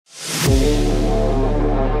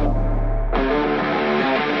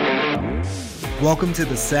Welcome to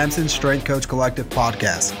the Samson Strength Coach Collective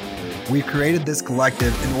podcast. We've created this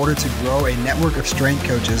collective in order to grow a network of strength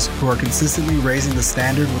coaches who are consistently raising the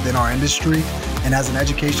standard within our industry and as an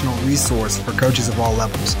educational resource for coaches of all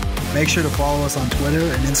levels. Make sure to follow us on Twitter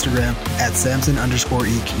and Instagram at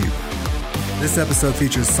Samson_EQ. This episode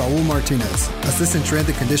features Saul Martinez, assistant strength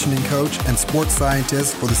and conditioning coach and sports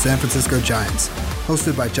scientist for the San Francisco Giants,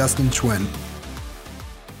 hosted by Justin Schwinn.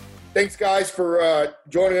 Thanks, guys, for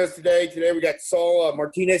joining us today. Today we got Saul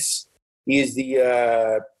Martinez. He is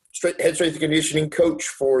the head strength and conditioning coach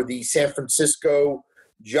for the San Francisco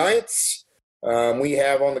Giants. We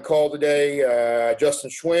have on the call today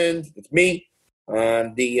Justin Schwinn. It's me.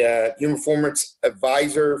 I'm the human performance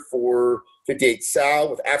advisor for 58 Sal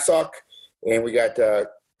with AFSOC. And we got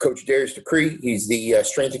Coach Darius Decree. He's the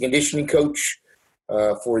strength and conditioning coach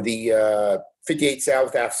for the 58 Sal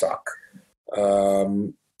with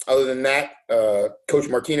AFSOC. Other than that, Coach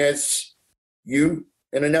Martinez, you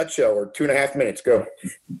in a nutshell, or 2.5 minutes, go.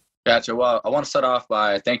 Gotcha. Well, I want to start off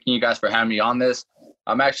by thanking you guys for having me on this.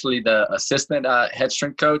 I'm actually the assistant head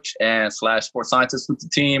strength coach and / sports scientist with the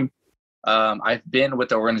team. I've been with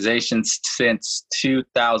the organization since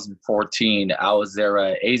 2014. I was their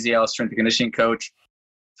AZL strength and conditioning coach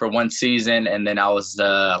for 1 season, and then I was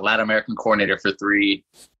the Latin American coordinator for 3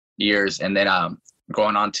 years, and then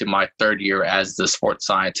going on to my 3rd year as the sports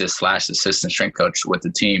scientist / assistant strength coach with the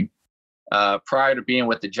team. Prior to being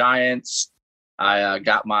with the Giants, I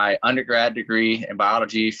got my undergrad degree in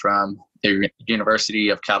biology from the University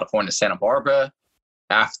of California, Santa Barbara.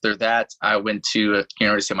 After that, I went to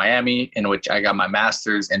University of Miami, in which I got my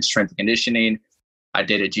master's in strength and conditioning. I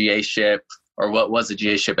did a GA-ship, or what was a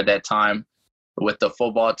GA-ship at that time, with the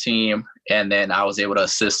football team. And then I was able to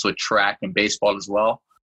assist with track and baseball as well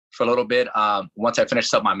for a little bit. Once I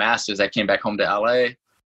finished up my master's, I came back home to LA,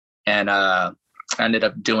 and I ended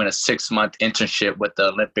up doing a 6-month internship with the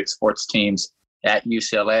Olympic sports teams at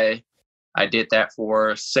UCLA. I did that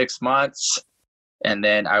for 6 months, and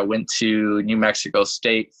then I went to New Mexico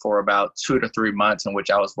State for about 2 to 3 months, in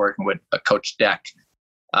which I was working with Coach Deck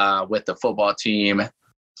with the football team,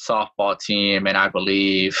 softball team, and I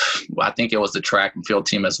think it was the track and field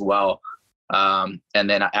team as well. And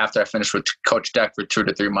then after I finished with Coach Deck for 2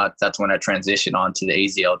 to 3 months, that's when I transitioned on to the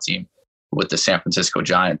AZL team with the San Francisco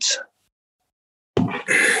Giants.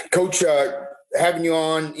 Coach, having you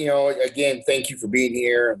on, again, thank you for being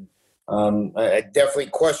here. I definitely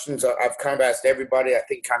questions I've kind of asked everybody. I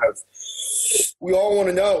think we all want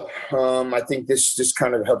to know. I think this just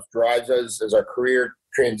kind of helps drive us as our career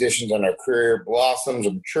transitions and our career blossoms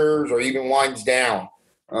or matures or even winds down.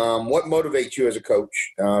 What motivates you as a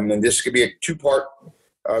coach? And this could be a 2-part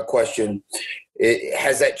question.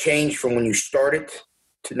 Has that changed from when you started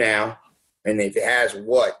to now? And if it has,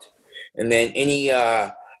 what? And then any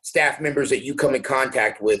staff members that you come in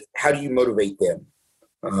contact with, how do you motivate them?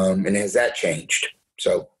 And has that changed?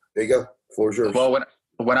 So there you go. Floor is yours. Well,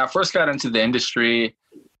 when I first got into the industry,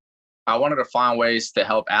 I wanted to find ways to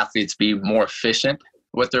help athletes be more efficient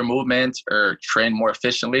with their movements or train more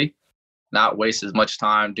efficiently, not waste as much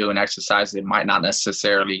time doing exercises that might not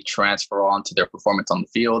necessarily transfer on to their performance on the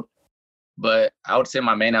field. But I would say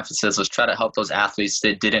my main emphasis was try to help those athletes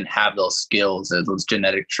that didn't have those skills or those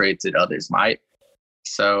genetic traits that others might.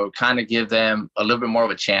 So kind of give them a little bit more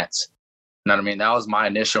of a chance. You know what I mean? That was my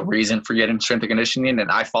initial reason for getting strength and conditioning, and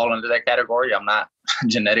I fall into that category. I'm not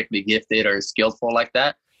genetically gifted or skillful like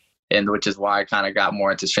that, and which is why I kind of got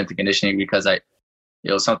more into strength and conditioning, because it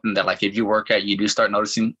was something that, like, if you work at, you do start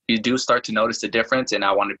to notice the difference, and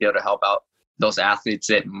I want to be able to help out those athletes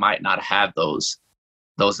that might not have those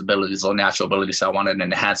abilities, those natural abilities. So I wanted to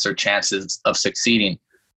enhance their chances of succeeding.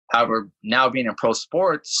 However, now being in pro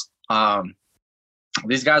sports,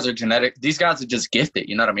 these guys are genetic. These guys are just gifted.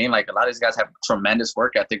 You know what I mean? Like, a lot of these guys have tremendous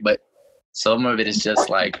work ethic, but some of it is just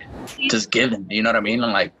given. You know what I mean?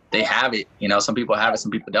 And like, they have it. Some people have it, some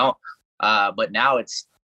people don't. But now it's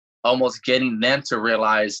almost getting them to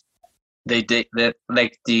realize they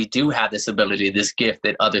do have this ability, this gift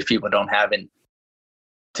that other people don't have, and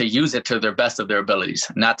to use it to their best of their abilities,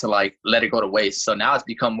 not to let it go to waste. So now it's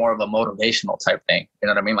become more of a motivational type thing. You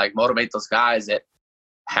know what I mean? Like, motivate those guys that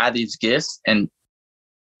have these gifts and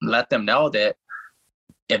let them know that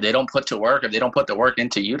if they don't put the work in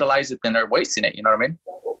to utilize it, then they're wasting it. You know what I mean?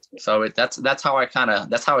 So that's how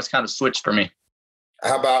it's kind of switched for me.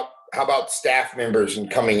 How about staff members and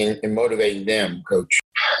coming in and motivating them, Coach?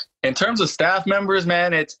 In terms of staff members,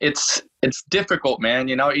 man, it's difficult, man.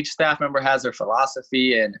 Each staff member has their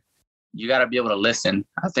philosophy, and you got to be able to listen.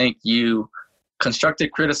 I think constructive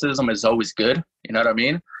criticism is always good. You know what I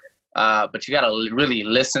mean? But you got to really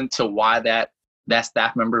listen to why that that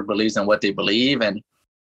staff member believes in what they believe, and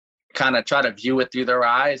kind of try to view it through their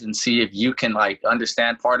eyes and see if you can like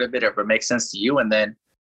understand part of it, if it makes sense to you, and then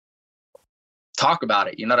talk about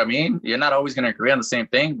it. You know what I mean? You're not always going to agree on the same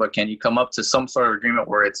thing, but can you come up to some sort of agreement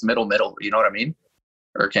where it's middle, you know what I mean?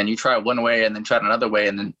 Or can you try it one way and then try it another way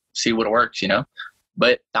and then see what works, you know?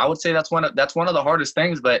 But I would say that's one of the hardest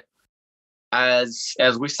things. But as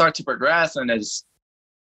we start to progress and as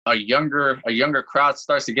a younger crowd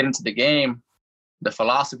starts to get into the game, the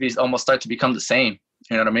philosophies almost start to become the same.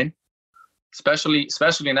 You know what I mean?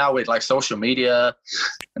 Especially now with like social media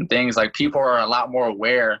and things, like people are a lot more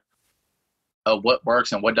aware of what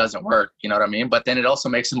works and what doesn't work. You know what I mean? But then it also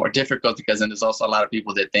makes it more difficult because then there's also a lot of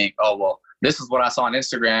people that think, oh, well, this is what I saw on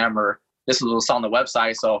Instagram or this is what I saw on the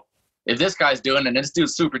website. So if this guy's doing it and this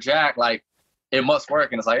dude's super jacked, like it must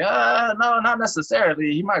work. And it's like, no, not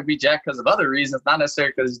necessarily. He might be jacked because of other reasons, not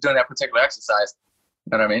necessarily because he's doing that particular exercise.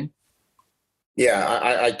 You know what I mean? Yeah,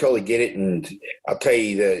 I totally get it. And I'll tell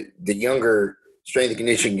you, the younger strength and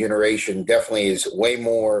conditioning generation definitely is way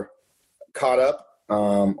more caught up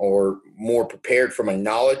or more prepared from a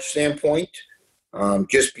knowledge standpoint,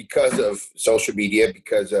 just because of social media,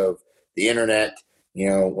 because of the internet. You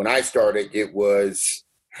know, when I started, it was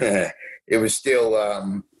still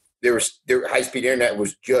high-speed internet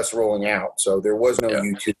was just rolling out. So there was no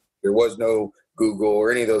YouTube, there was no Google or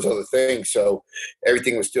any of those other things. So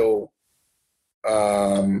everything was still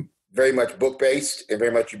very much book-based and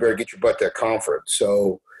very much you better get your butt to a conference.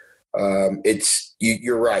 So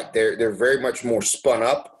you're right. They're very much more spun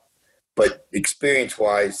up, but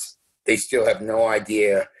experience-wise, they still have no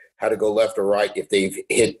idea how to go left or right if they've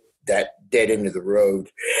hit that dead end of the road.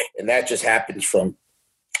 And that just happens from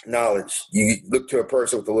knowledge. You look to a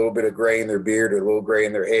person with a little bit of gray in their beard or a little gray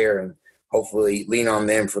in their hair and hopefully lean on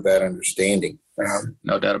them for that understanding.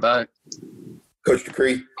 No doubt about it. Coach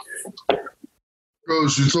Decree.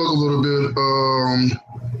 Coach, you talk a little bit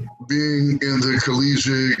being in the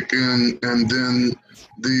collegiate and then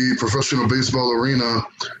the professional baseball arena.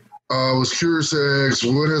 I was curious to ask,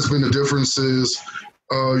 what has been the differences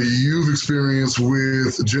you've experienced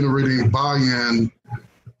with generating buy-in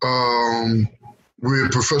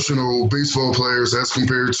with professional baseball players as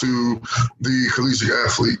compared to the collegiate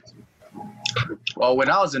athlete? Well, when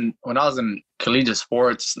I was in collegiate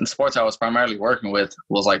sports, the sports I was primarily working with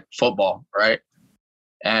was like football, right?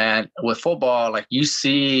 And with football, like you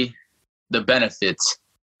see the benefits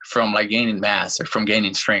from like gaining mass or from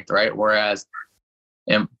gaining strength, right? Whereas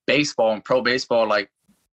in baseball and pro baseball, like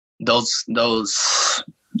those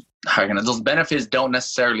benefits don't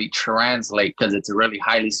necessarily translate because it's a really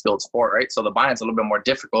highly skilled sport, right? So the buy-in's a little bit more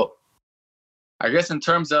difficult. I guess in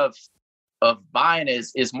terms of buy-in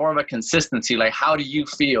is more of a consistency. Like, how do you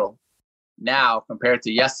feel now compared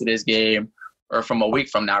to yesterday's game or from a week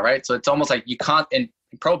from now, right? So it's almost like you can't, in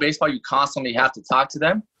pro baseball, you constantly have to talk to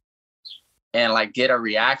them and like get a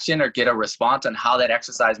reaction or get a response on how that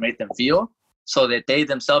exercise made them feel so that they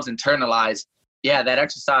themselves internalize, yeah, that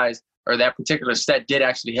exercise or that particular set did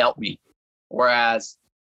actually help me. Whereas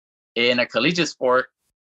in a collegiate sport,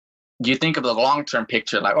 you think of the long-term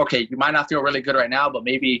picture, like, okay, you might not feel really good right now, but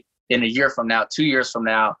maybe in a year from now, 2 years from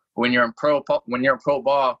now, when you're in pro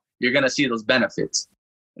ball, you're going to see those benefits.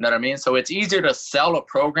 You know what I mean? So it's easier to sell a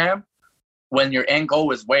program when your end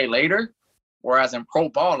goal is way later. Whereas in pro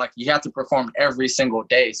ball, like you have to perform every single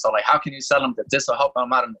day. So like, how can you sell them that this will help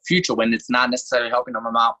them out in the future when it's not necessarily helping them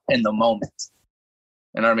out in the moment?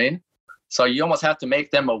 You know what I mean? So you almost have to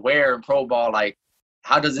make them aware in pro ball, like,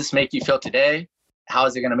 how does this make you feel today? How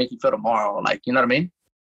is it going to make you feel tomorrow? Like, you know what I mean?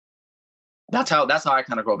 That's how I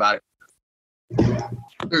kind of go about it.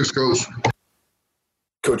 Thanks, Coach.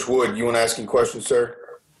 Coach Wood, you want to ask any questions, sir?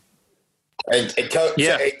 And tell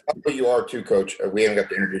who you are too, Coach. We haven't got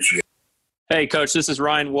to introduce you yet. Hey, Coach, this is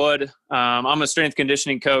Ryan Wood. I'm a strength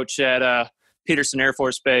conditioning coach at Peterson Air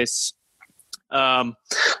Force Base.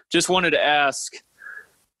 Just wanted to ask,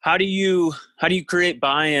 how do you create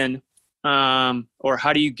buy-in, or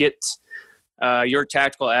how do you get your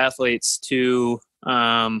tactical athletes to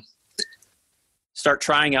start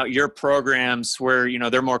trying out your programs where, you know,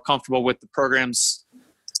 they're more comfortable with the programs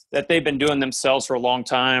that they've been doing themselves for a long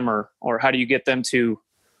time, or how do you get them to,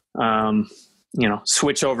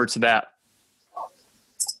 switch over to that?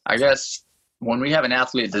 I guess when we have an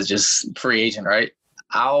athlete that's just free agent, right,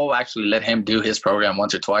 I'll actually let him do his program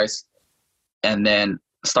once or twice and then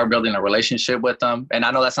start building a relationship with them. And I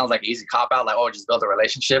know that sounds like an easy cop-out, like, oh, just build a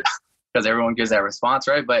relationship because everyone gives that response,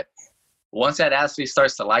 right? But once that athlete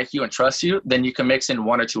starts to like you and trust you, then you can mix in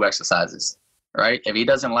one or two exercises, right? If he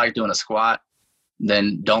doesn't like doing a squat,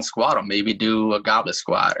 then don't squat him. Maybe do a goblet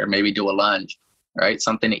squat or maybe do a lunge, right?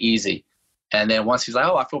 Something easy. And then once he's like,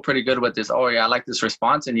 oh, I feel pretty good with this. Oh, yeah, I like this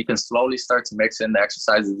response. And you can slowly start to mix in the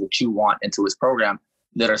exercises that you want into his program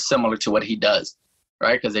that are similar to what he does,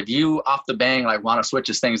 right? Because if you off the bang, like want to switch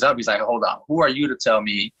his things up, he's like, hold on, who are you to tell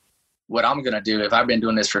me what I'm going to do if I've been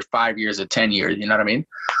doing this for 5 years or 10 years? You know what I mean?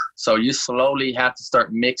 So you slowly have to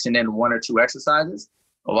start mixing in 1 or 2 exercises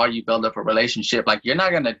while you build up a relationship. Like, you're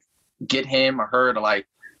not going to get him or her to like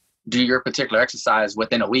do your particular exercise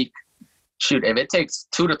within a week. Shoot, if it takes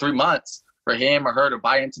 2 to 3 months for him or her to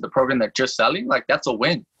buy into the program that you're selling, like, that's a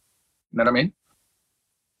win. You know what I mean?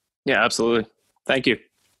 Yeah, absolutely. Thank you.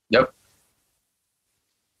 Yep.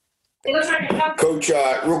 Coach,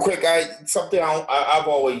 real quick, something I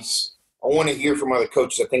want to hear from other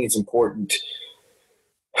coaches. I think it's important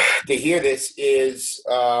to hear this is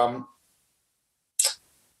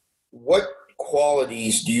what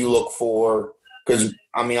qualities do you look for? Because,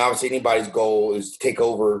 I mean, obviously anybody's goal is to take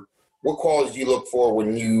over. What qualities do you look for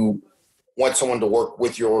when you want someone to work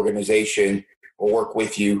with your organization or work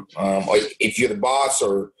with you? If you're the boss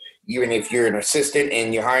or even if you're an assistant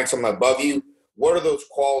and you're hiring someone above you, what are those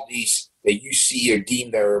qualities that you see or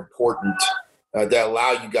deem that are important that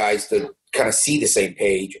allow you guys to kind of see the same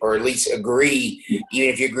page or at least agree, even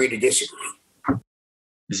if you agree to disagree?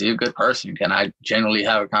 Is he a good person? Can I genuinely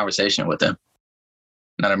have a conversation with him?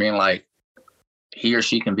 You know what I mean? Like, he or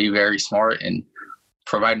she can be very smart and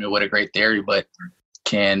provide me with a great theory, but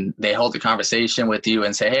can they hold the conversation with you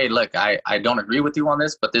and say, hey, look, I don't agree with you on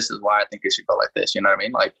this, but this is why I think it should go like this. You know what I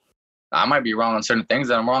mean? Like, I might be wrong on certain things,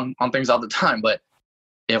 and I'm wrong on things all the time, but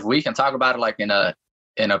if we can talk about it like in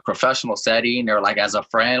a professional setting or like as a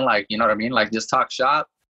friend, like, you know what I mean? Like, just talk shop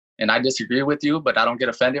and I disagree with you, but I don't get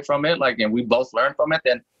offended from it. Like, and we both learn from it,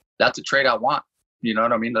 then that's a trait I want. You know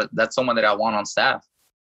what I mean? That's someone that I want on staff.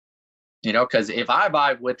 You know, because if I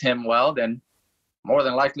vibe with him well, then more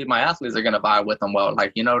than likely my athletes are going to vibe with him well.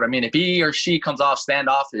 Like, you know what I mean? If he or she comes off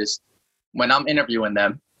standoffish when I'm interviewing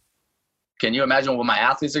them, can you imagine what my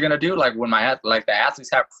athletes are going to do? Like, when the athletes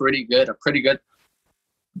have a pretty good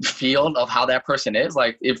feel of how that person is.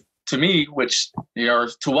 Like, if to me, which, you know,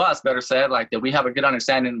 to us, better said, like, that we have a good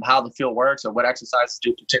understanding of how the field works or what exercises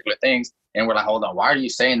do particular things, and we're like, hold on, why are you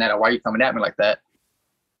saying that, or why are you coming at me like that?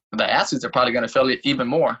 The athletes are probably going to feel it even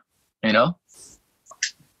more, you know?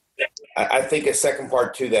 I think a second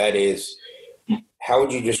part to that is, how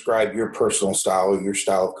would you describe your personal style or your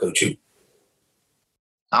style of coaching?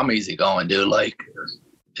 I'm easy going, dude. Like,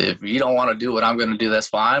 if you don't want to do what I'm going to do, that's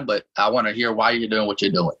fine. But I want to hear why you're doing what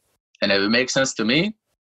you're doing. And if it makes sense to me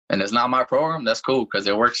and it's not my program, that's cool, because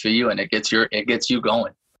it works for you and it gets you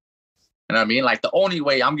going. You know what I mean? Like, the only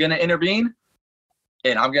way I'm going to intervene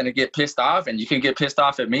and I'm going to get pissed off and you can get pissed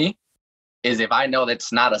off at me is if I know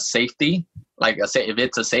that's not a safety. Like I say, if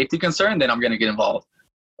it's a safety concern, then I'm going to get involved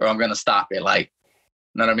or I'm going to stop it. Like,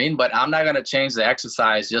 you know what I mean? But I'm not going to change the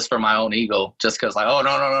exercise just for my own ego, just because, like, oh,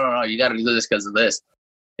 no, you got to do this because of this.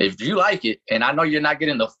 If you like it, and I know you're not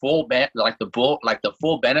getting the full the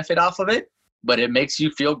full benefit off of it, but it makes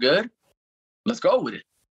you feel good, let's go with it.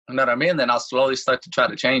 You know what I mean? Then I'll slowly start to try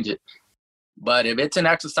to change it. But if it's an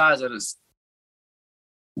exercise that is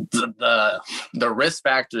the risk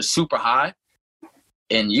factor is super high,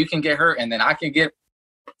 and you can get hurt, and then I can get,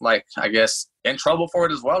 like, I guess, in trouble for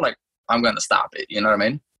it as well, like, I'm going to stop it. You know what I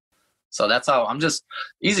mean? So that's how I'm just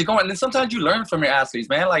easy going. And then sometimes you learn from your athletes,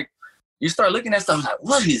 man. Like, you start looking at stuff like,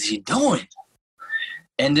 what is he doing?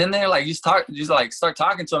 And then they're like, you start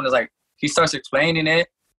talking to him. It's like, he starts explaining it.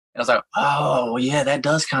 And I was like, oh, yeah, that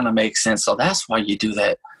does kind of make sense. So that's why you do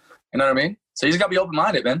that. You know what I mean? So you just got to be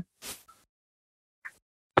open-minded, man.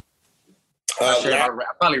 I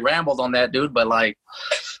probably rambled on that, dude, but, like,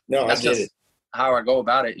 no, that's just how I go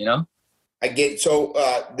about it, you know? I get it. So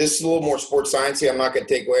this is a little more sports science-y. I'm not going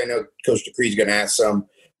to take away. I know Coach Decree's going to ask some.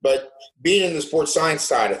 But being in the sports science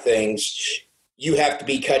side of things, you have to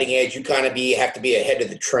be cutting edge. You kind of have to be ahead of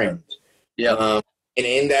the trend. Yeah. And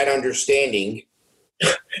in that understanding,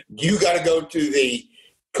 you got to go to the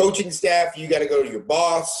coaching staff. You got to go to your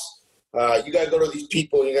boss. You got to go to these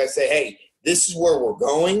people, and you got to say, hey, this is where we're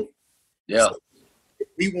going. Yeah. So if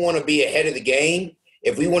we want to be ahead of the game,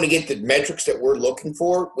 if we want to get the metrics that we're looking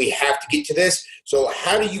for, we have to get to this. So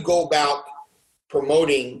how do you go about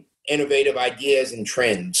promoting innovative ideas and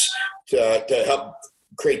trends to help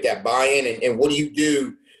create that buy-in? And what do you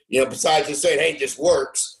do, besides just saying, hey, this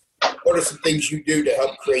works? What are some things you do to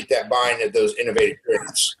help create that buy-in of those innovative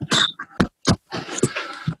trends?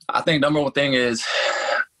 I think number one thing is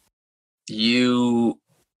you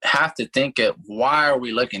have to think of, why are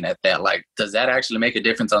we looking at that? Like, does that actually make a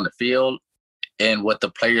difference on the field? And what the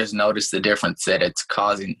players notice the difference that it's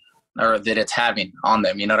causing or that it's having on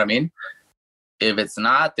them. You know what I mean? If it's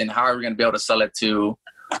not, then how are we going to be able to sell it to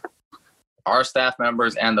our staff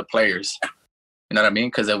members and the players? You know what I mean?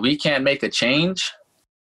 Because if we can't make a change,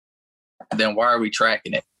 then why are we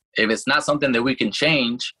tracking it? If it's not something that we can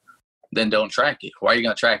change, then don't track it. Why are you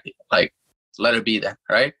going to track it? Like, let it be then,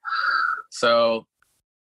 right? So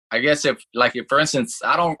I guess if for instance,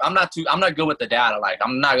 I'm not good with the data. Like,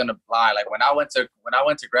 I'm not going to lie. Like, when I went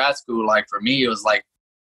to grad school, like, for me, it was like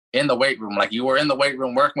in the weight room. Like, you were in the weight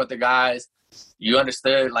room working with the guys. You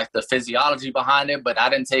understood, like, the physiology behind it, but I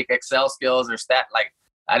didn't take Excel skills or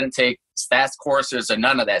I didn't take stats courses or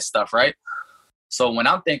none of that stuff, right? So when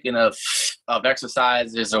I'm thinking of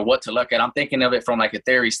exercises or what to look at, I'm thinking of it from, like, a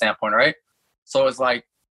theory standpoint, right? So it's like,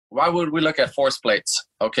 why would we look at force plates?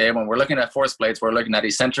 Okay, when we're looking at force plates, we're looking at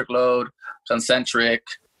eccentric load, concentric,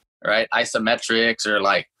 right, isometrics, or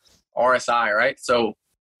like RSI, right? So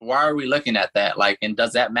why are we looking at that? Like, and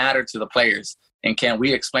does that matter to the players? And can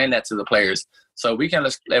we explain that to the players? So if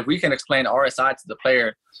we can explain RSI to the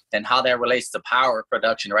player and how that relates to power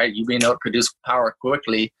production, right? You being able to produce power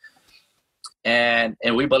quickly, and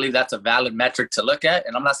we believe that's a valid metric to look at.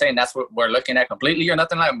 And I'm not saying that's what we're looking at completely or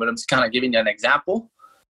nothing like that, but I'm just kind of giving you an example.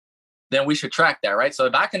 Then we should track that, right? So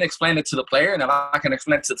if I can explain it to the player and if I can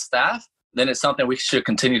explain it to the staff, then it's something we should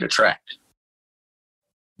continue to track.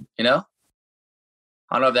 You know?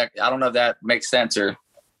 I don't know if that makes sense or.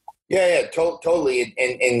 Yeah, totally.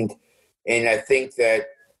 And I think that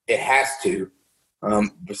it has to,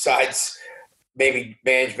 besides maybe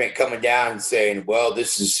management coming down and saying, well,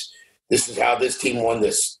 this is how this team won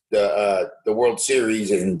the World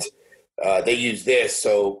Series, and they use this,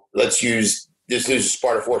 so let's use this is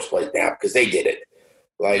Sparta Force Plate now because they did it.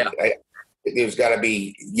 Like, yeah. There's got to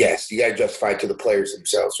be, yes, you got to justify it to the players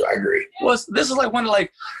themselves. So I agree. Well, this is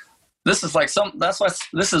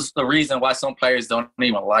the reason why some players don't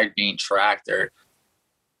even like being tracked. Or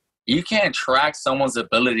you can't track someone's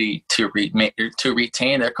ability to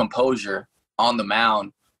retain their composure on the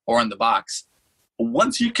mound or in the box.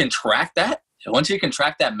 Once you can track that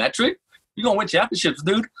metric, you're gonna win championships,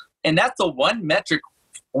 dude. And that's the one metric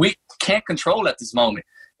we can't control at this moment.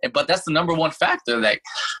 But that's the number one factor. Like,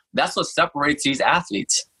 that's what separates these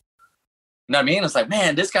athletes. You know what I mean? It's like,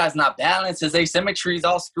 man, this guy's not balanced. His asymmetry is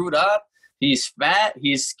all screwed up. He's fat.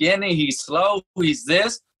 He's skinny. He's slow. He's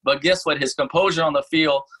this. But guess what? His composure on the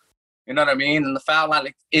field, you know what I mean? And the foul line,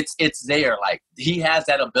 like, it's there. Like, he has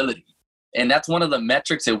that ability. And that's one of the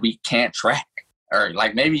metrics that we can't track. Or,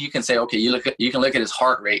 like, maybe you can say, okay, you can look at his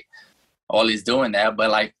heart rate while he's doing that. But,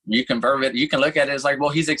 like, you can look at it as like, well,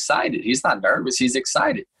 he's excited. He's not nervous. He's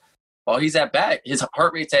excited. While he's at bat, his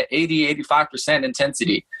heart rate's at 80, 85%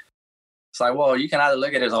 intensity. It's like, well, you can either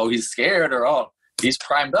look at it as, oh, he's scared, or, oh, he's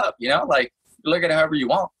primed up, you know? Like, look at it however you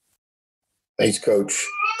want. Thanks, Coach.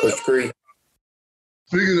 Coach Cree.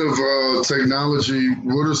 Speaking of technology,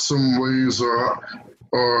 what are some ways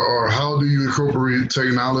or how do you incorporate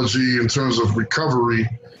technology in terms of recovery?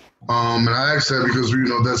 And I ask that because,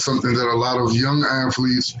 that's something that a lot of young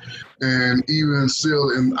athletes, and even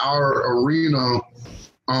still in our arena,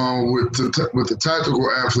 with the tactical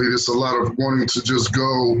athlete, it's a lot of wanting to just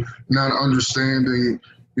go, not understanding,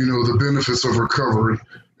 the benefits of recovery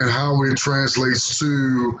and how it translates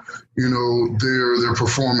to, their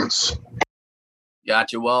performance.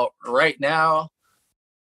 Gotcha. Well, right now,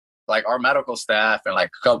 like, our medical staff and, like,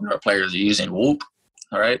 a couple of our players are using Whoop.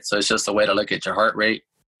 All right. So it's just a way to look at your heart rate,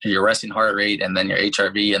 your resting heart rate, and then your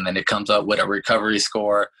HRV, and then it comes up with a recovery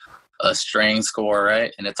score, a strain score,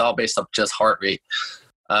 right? And it's all based off just heart rate.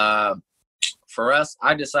 For us,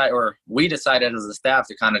 we decided as a staff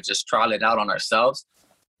to kind of just trial it out on ourselves,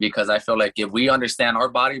 because I feel like if we understand our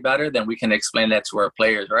body better, then we can explain that to our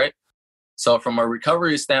players, right? So from a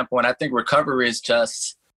recovery standpoint, I think recovery is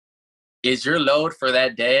just, is your load for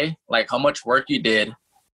that day, like how much work you did,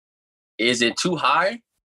 is it too high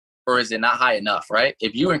or is it not high enough, right?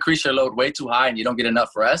 If you increase your load way too high and you don't get enough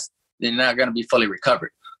rest, then you're not going to be fully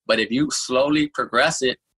recovered. But if you slowly progress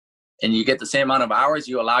it and you get the same amount of hours,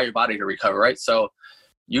 you allow your body to recover, right? So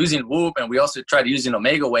using Whoop, and we also tried using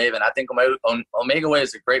Omega Wave, and I think Omega Wave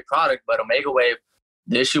is a great product, but Omega Wave,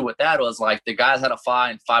 the issue with that was, like, the guys had to fly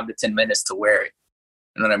in 5 to 10 minutes to wear it.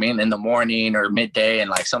 You know what I mean? In the morning or midday, and,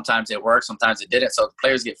 like, sometimes it worked, sometimes it didn't. So the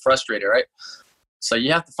players get frustrated, right? So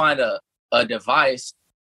you have to find a device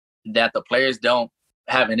that the players don't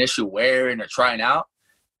have an issue wearing or trying out,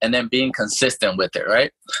 and then being consistent with it,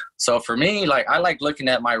 right? So for me, like, I like looking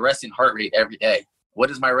at my resting heart rate every day. What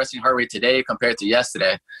is my resting heart rate today compared to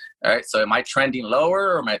yesterday? All right, so am I trending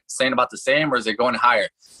lower, or am I staying about the same, or is it going higher?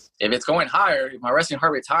 If it's going higher, if my resting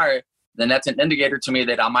heart rate's higher, then that's an indicator to me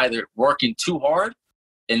that I'm either working too hard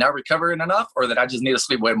and not recovering enough, or that I just need to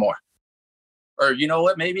sleep way more. Or you know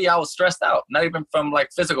what? Maybe I was stressed out, not even from like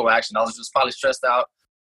physical action. I was just probably stressed out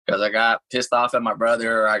because I got pissed off at my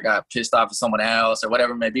brother, or I got pissed off at someone else, or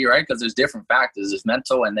whatever it may be, right? Because there's different factors. There's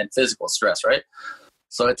mental and then physical stress, right?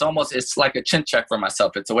 So it's like a chin check for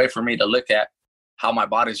myself. It's a way for me to look at how my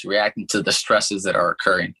body's reacting to the stresses that are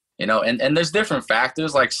occurring, you know? And there's different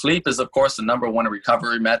factors. Like sleep is, of course, the number one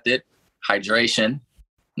recovery method, hydration,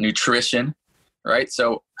 nutrition, right?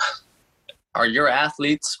 So are your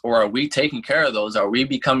athletes, or are we taking care of those? Are we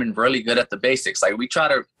becoming really good at the basics? Like we try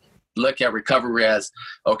to look at recovery as,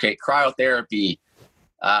 okay, cryotherapy,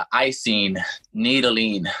 icing,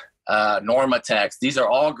 needling, Normatex. These are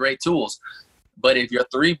all great tools. But if your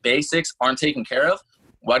 3 basics aren't taken care of,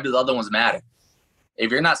 why do the other ones matter? If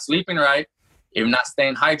you're not sleeping right, if you're not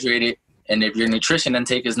staying hydrated, and if your nutrition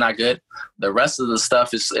intake is not good, the rest of the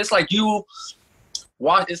stuff it's like you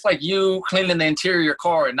cleaning the interior of your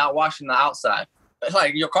car and not washing the outside. It's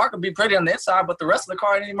like your car can be pretty on the inside, but the rest of the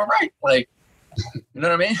car ain't even right. Like, you know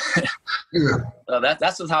what I mean? Yeah. So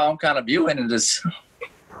that's just how I'm kind of viewing it. Is,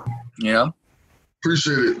 you know.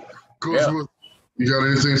 Appreciate it, Coach. Yeah. You got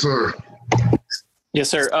anything, sir? Yes,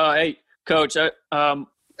 sir. Hey, Coach.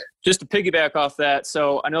 Just to piggyback off that,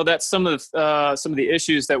 so I know that's some of the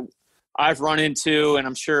issues that I've run into, and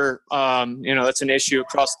I'm sure that's an issue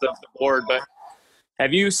across the board. But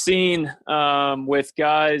have you seen with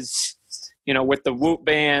guys, with the Whoop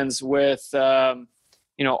bands, with all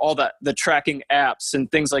the tracking apps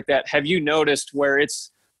and things like that? Have you noticed where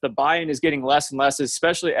the buy-in is getting less and less,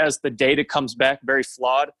 especially as the data comes back very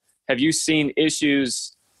flawed? Have you seen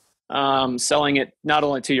issues selling it not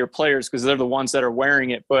only to your players, because they're the ones that are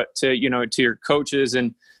wearing it, but to your coaches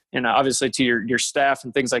and obviously to your staff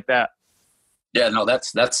and things like that? Yeah, no,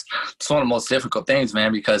 that's one of the most difficult things,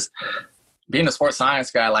 man, because being a sports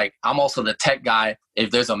science guy, like I'm also the tech guy. If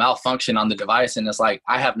there's a malfunction on the device and it's like,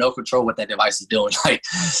 I have no control what that device is doing. Like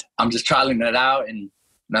I'm just trialing it out, and you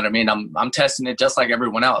know what I mean? I'm testing it just like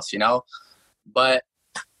everyone else, but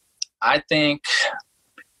I think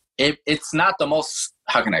it's not the most,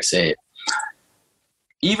 how can I say it?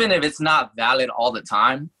 Even if it's not valid all the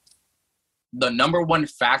time, the number one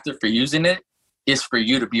factor for using it is for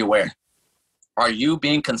you to be aware. Are you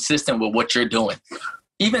being consistent with what you're doing?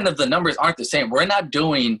 Even if the numbers aren't the same,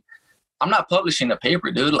 I'm not publishing a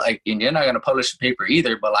paper, dude. Like, and you're not going to publish a paper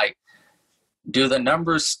either, but like, do the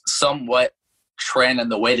numbers somewhat trend in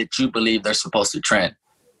the way that you believe they're supposed to trend?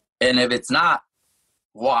 And if it's not,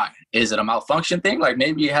 why? Is it a malfunction thing? Like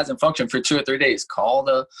maybe it hasn't functioned for 2 or 3 days. Call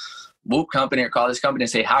the Whoop company or call this company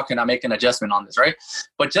and say, how can I make an adjustment on this, right?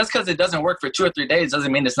 But just because it doesn't work for 2 or 3 days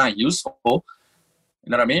doesn't mean it's not useful. You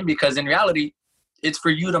know what I mean? Because in reality, it's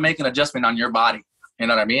for you to make an adjustment on your body. You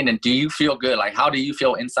know what I mean? And do you feel good? Like, how do you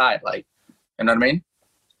feel inside? Like, you know what I mean?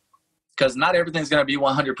 Because not everything's going to be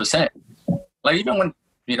 100%. Like even when,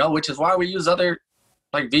 which is why we use other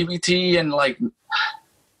like VBT and like,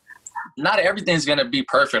 not everything's going to be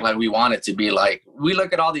perfect like we want it to be. Like we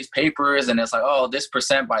look at all these papers and it's like, oh, this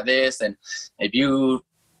 % by this. And if you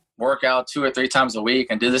work out 2 or 3 times a week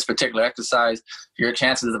and do this particular exercise, your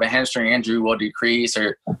chances of a hamstring injury will decrease.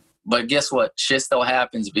 But guess what? Shit still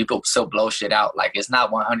happens. People still blow shit out. Like it's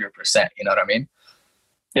not 100%. You know what I mean?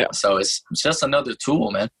 Yeah. So it's just another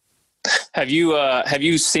tool, man. Have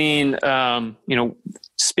you seen,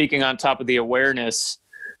 speaking on top of the awareness,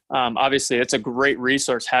 obviously it's a great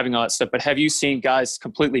resource having all that stuff, but have you seen guys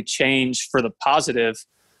completely change for the positive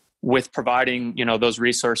with providing, those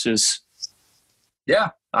resources? Yeah.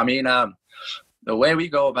 I mean, the way we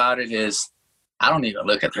go about it is I don't even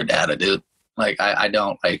look at their data, dude. Like I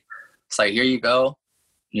don't. Like it's like, here you go.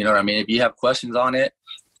 You know what I mean? If you have questions on it,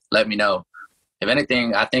 let me know. If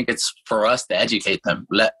anything, I think it's for us to educate them.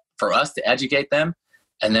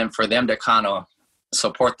 And then for them to kind of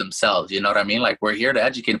support themselves. You know what I mean? Like we're here to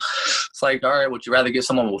educate them. It's like, all right, would you rather give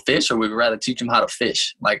someone a fish or would you rather teach them how to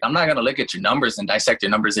fish? Like I'm not going to look at your numbers and dissect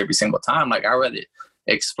your numbers every single time. Like I'd rather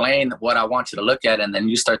explain what I want you to look at, and then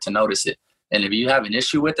you start to notice it. And if you have an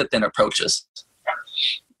issue with it, then approach us.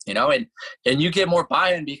 And you get more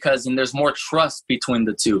buy-in because then there's more trust between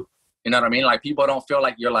the two. You know what I mean? Like people don't feel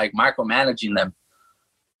like you're like micromanaging them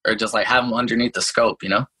or just like have them underneath the scope,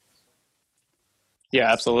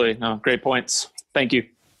 Yeah, absolutely. No, great points. Thank you.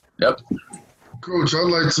 Yep. Coach, I'd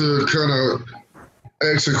like to kind of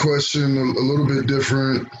ask a question a little bit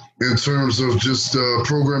different in terms of just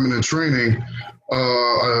programming and training.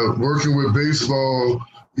 Working with baseball,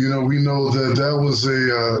 we know that was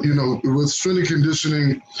with strength and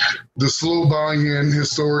conditioning, the slow buy-in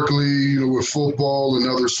historically, with football and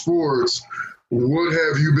other sports. What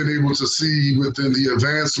have you been able to see within the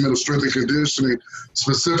advancement of strength and conditioning,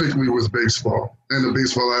 specifically with baseball and the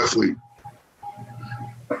baseball athlete?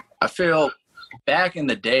 I feel back in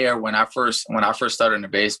the day, or when I first started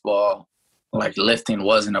in baseball, like lifting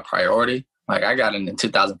wasn't a priority. Like I got in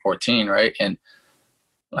 2014, right? And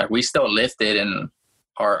like we still lifted, and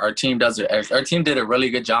our team did a really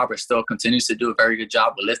good job, or still continues to do a very good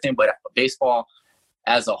job with lifting. But baseball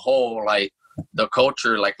as a whole, like the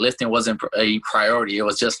culture, like lifting wasn't a priority. It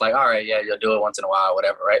was just like, all right, yeah, you'll do it once in a while,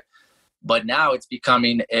 whatever, right? But now it's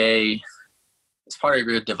becoming it's part of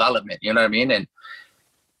your development. You know what I mean?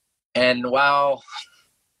 And while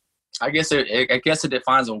I guess it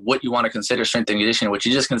defines on what you want to consider strength and conditioning. What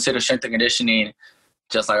you just consider strength and conditioning,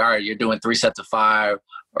 just like, all right, you're doing 3 sets of 5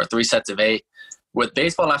 or 3 sets of 8. With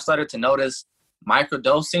baseball, I started to notice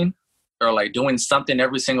microdosing, or like doing something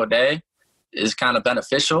every single day, is kind of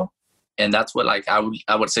beneficial. And that's what like I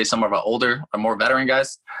would say some of our older or more veteran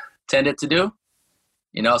guys tended to do.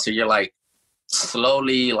 You know, so you're like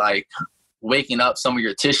slowly like waking up some of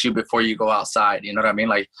your tissue before you go outside. You know what I mean?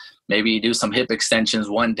 Like maybe you do some hip extensions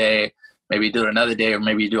one day, maybe you do it another day, or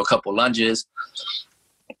maybe you do a couple lunges.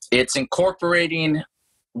 It's incorporating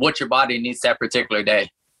what your body needs that particular day,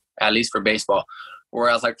 at least for baseball.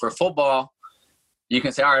 Whereas like for football, you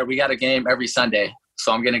can say, all right, we got a game every Sunday,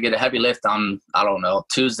 so I'm going to get a heavy lift on, I don't know,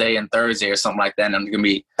 Tuesday and Thursday or something like that, and I'm going to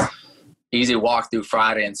be easy walk through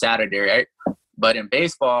Friday and Saturday, right? But in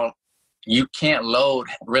baseball, you can't load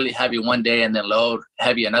really heavy one day and then load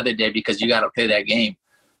heavy another day, because you got to play that game.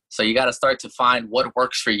 So you got to start to find what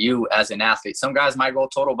works for you as an athlete. Some guys might go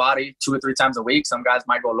total body 2 or 3 times a week. Some guys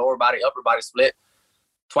might go lower body, upper body split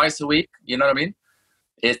twice a week. You know what I mean?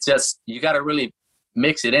 It's just, you got to really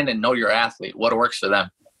mix it in and know your athlete, what works for them.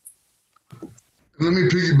 Let me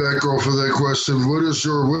piggyback off of that question. What is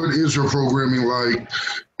your programming like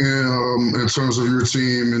in terms of your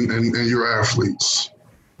team and your athletes?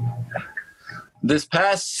 This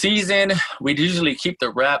past season, we usually keep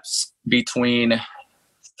the reps between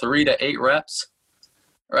 3 to 8 reps,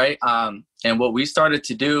 right? And what we started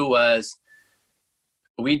to do was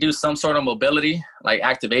we do some sort of mobility, like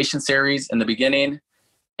activation series in the beginning,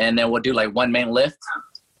 and then we'll do like one main lift.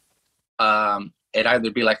 It'd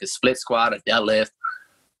either be like a split squat, a deadlift,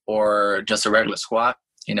 or just a regular squat,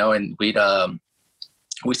 you know, and we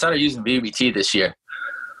started using VBT this year.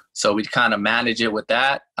 So we'd kind of manage it with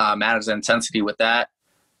that, manage the intensity with that.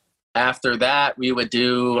 After that, we would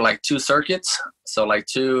do like 2 circuits. So like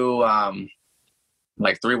 3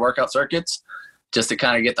 workout circuits, just to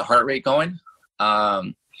kind of get the heart rate going.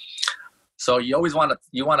 So you always want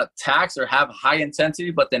to tax or have high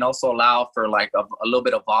intensity, but then also allow for like a little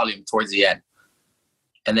bit of volume towards the end.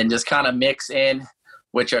 And then just kind of mix in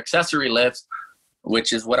with your accessory lifts,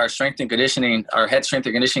 which is what our head strength and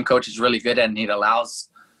conditioning coach is really good at. And he allows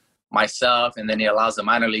myself, and then he allows the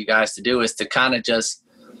minor league guys to do, is to kind of just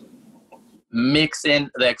mix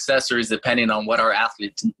in the accessories depending on what our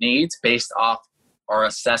athlete needs based off our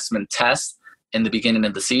assessment test in the beginning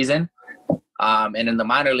of the season. And in the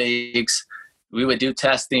minor leagues, we would do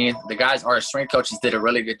testing. Our strength coaches did a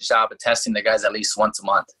really good job of testing the guys at least once a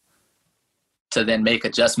month to then make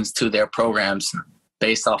adjustments to their programs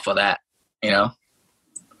based off of that, you know?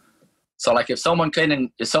 So like if someone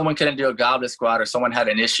couldn't do a goblet squat, or someone had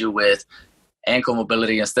an issue with ankle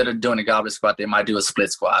mobility, instead of doing a goblet squat, they might do a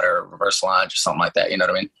split squat or a reverse lunge or something like that. You know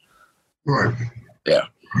what I mean? Right. Yeah.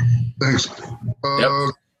 Thanks.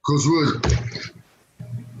 Coach Wood.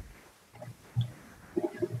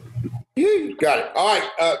 You got it. All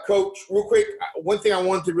right, Coach, real quick, one thing I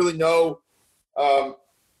wanted to really know, who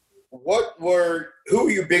were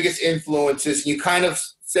your biggest influences? You kind of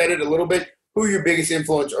said it a little bit. Who are your biggest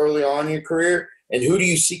influence early on in your career, and who do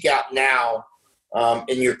you seek out now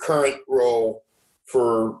in your current role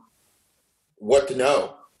for what to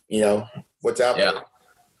know, you know, what's out there?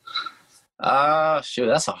 Shoot,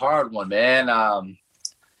 that's a hard one, man. I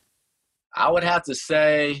would have to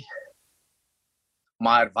say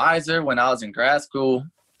my advisor when I was in grad school,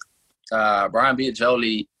 Brian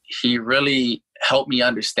Biagioli, he really helped me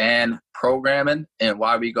understand programming and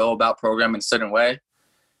why we go about programming a certain way.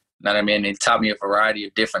 You know what I mean? He taught me a variety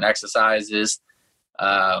of different exercises,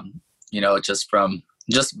 you know, just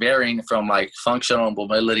varying from like functional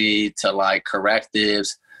mobility to like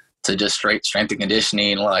correctives to just straight strength and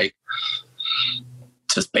conditioning, like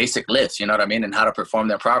just basic lifts, you know what I mean? And how to perform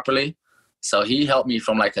them properly. So he helped me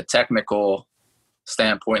from like a technical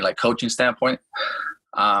standpoint, like coaching standpoint.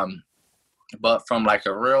 But from like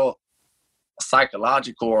a real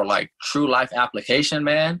psychological or like true life application,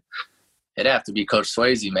 man, it'd have to be Coach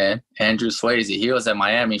Swayze, man. Andrew Swayze. He was at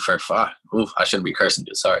Miami for I shouldn't be cursing,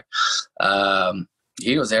 dude. Sorry.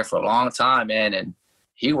 He was there for a long time, man, and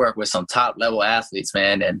he worked with some top level athletes,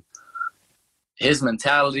 man. And his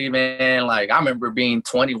mentality, man, like I remember being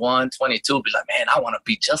 21, 22, be like, man, I want to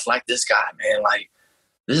be just like this guy, man. Like,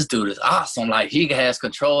 this dude is awesome. Like, he has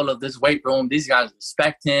control of this weight room. These guys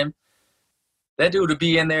respect him. That dude would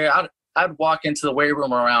be in there. I'd walk into the weight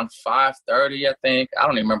room around 5:30, I think. I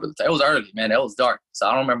don't even remember the time. It was early, man. It was dark. So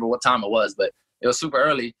I don't remember what time it was, but it was super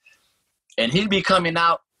early. And he'd be coming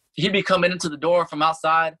out. He'd be coming into the door from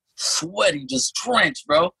outside, sweating, just drenched,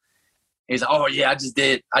 bro. He's like, oh, yeah, I just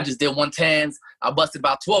did 110s. I busted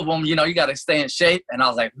about 12 of them. You know, you got to stay in shape. And I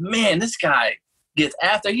was like, man, this guy gets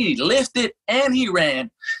after. He lifted and he ran.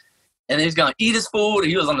 And he's going to eat his food.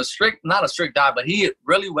 He was on not a strict diet, but he ate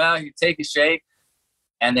really well. He'd take his shake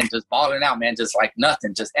and then just balling out, man, just like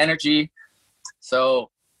nothing, just energy.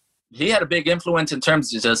 So he had a big influence in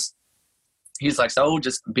terms of just, he's like, so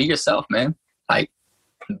just be yourself, man. Like,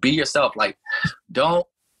 be yourself. Like,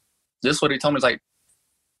 this is what he told me. He's like,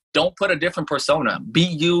 don't put a different persona. Be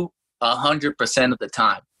you 100% of the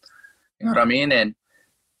time. You know what I mean? And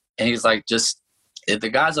he's like, just, if the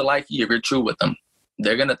guys are like you, if you're true with them,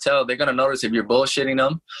 they're going to notice if you're bullshitting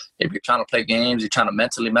them, if you're trying to play games, you're trying to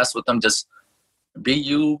mentally mess with them, just be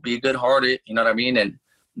you, be good-hearted, you know what I mean? And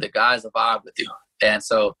the guys will vibe with you. And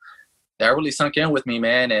so that really sunk in with me,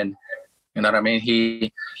 man. And you know what I mean?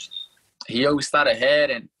 He always thought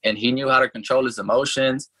ahead and he knew how to control his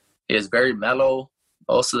emotions. He was very mellow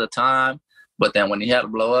most of the time. But then when he had to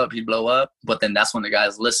blow up, he'd blow up. But then that's when the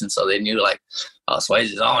guys listened. So they knew, like, oh,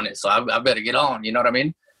 Swayze's on it. So I better get on. You know what I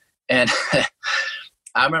mean? And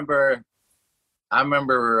I remember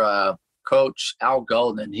Coach Al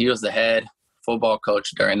Golden. He was the head football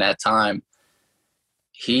coach during that time.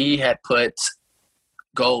 He had put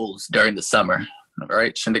goals during the summer,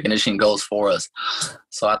 right? Strength and conditioning goals for us.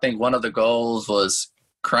 So I think one of the goals was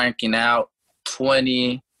cranking out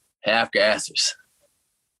 20 half gassers.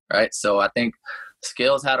 Right, so I think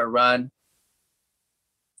skills had to run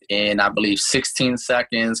in, I believe, 16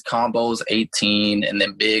 seconds, combos 18, and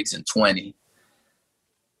then bigs in 20.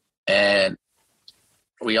 And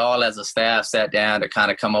we all as a staff sat down to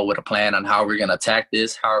kind of come up with a plan on how we're going to attack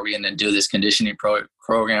this, how are we going to do this conditioning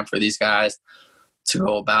program for these guys to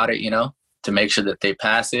go about it, you know, to make sure that they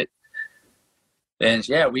pass it. And,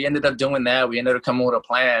 yeah, we ended up doing that. We ended up coming with a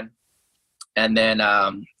plan. And then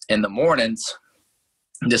in the mornings,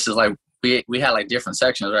 this is like we had like different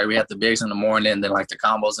sections, right? We had the bigs in the morning, then like the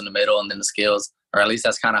combos in the middle, and then the skills, or at least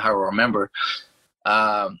that's kind of how I remember.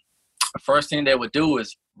 First thing they would do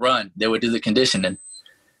is run. They would do the conditioning.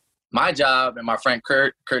 My job and my friend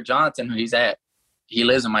Kurt Johnson, who he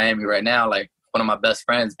lives in Miami right now, like one of my best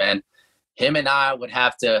friends, man. Him and I would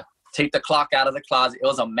have to take the clock out of the closet. It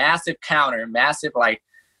was a massive counter, massive like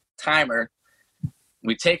timer.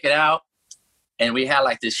 We take it out, and we had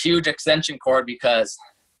like this huge extension cord because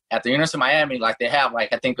at the University of Miami, like they have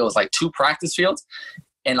like, I think it was like 2 practice fields.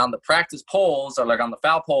 And on the practice poles, or like on the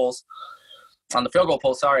foul poles, on the field goal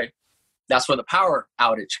pole, sorry, that's where the power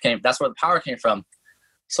outage came. That's where the power came from.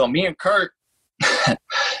 So me and Kurt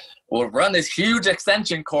would run this huge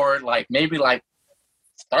extension cord, like maybe like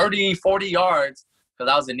 30, 40 yards,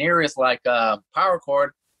 because I was the nearest like power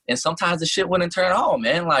cord. And sometimes the shit wouldn't turn on,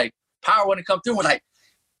 man. Like power wouldn't come through. We're like,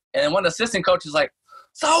 and then one of the assistant coaches like,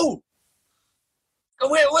 so,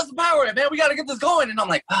 wait, what's the power at, man? We got to get this going. And I'm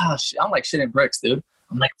like, oh, shit. I'm like shitting bricks, dude.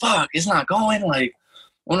 I'm like, fuck, it's not going. Like,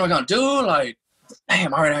 what am I going to do? Like,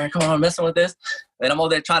 damn, all right, come on, I'm messing with this. Then I'm over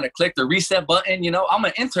there trying to click the reset button. You know, I'm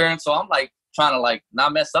an intern, so I'm like trying to like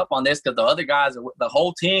not mess up on this because the other guys, the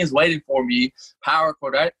whole team's waiting for me, power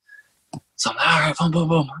cord, right? So I'm like, all right, boom, boom,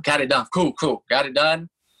 boom. Got it done. Cool. Got it done.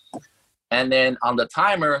 And then on the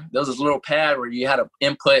timer, there was this little pad where you had to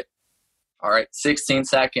input, all right, 16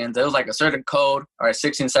 seconds. It was like a certain code. All right,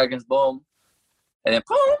 16 seconds, boom. And then,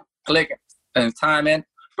 boom, click it. And time in,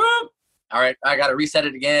 boom. All right, I got to reset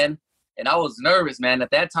it again. And I was nervous, man.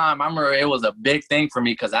 At that time, I remember it was a big thing for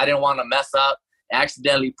me because I didn't want to mess up,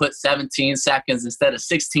 accidentally put 17 seconds instead of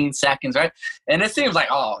 16 seconds, right? And it seems like,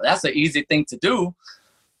 oh, that's an easy thing to do.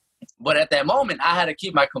 But at that moment, I had to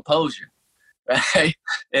keep my composure, right?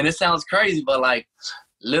 And it sounds crazy, but like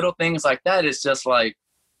little things like that, it's just like,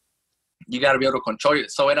 you got to be able to control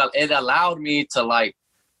it. So it allowed me to like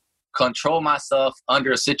control myself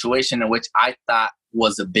under a situation in which I thought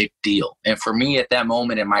was a big deal. And for me at that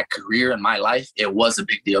moment in my career, in my life, it was a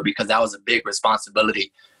big deal because that was a big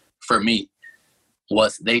responsibility for me.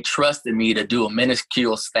 Was they trusted me to do a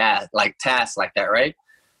minuscule task like that, right?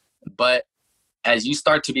 But as you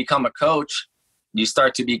start to become a coach, you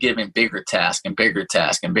start to be given bigger tasks and bigger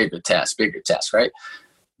tasks and bigger tasks, right?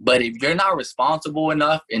 But if you're not responsible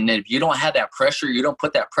enough and if you don't have that pressure, you don't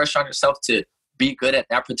put that pressure on yourself to be good at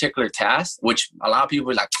that particular task, which a lot of people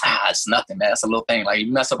are like, it's nothing, man. It's a little thing. Like,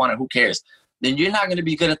 you mess up on it, who cares? Then you're not going to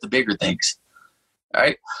be good at the bigger things. All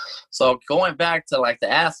right. So going back to like the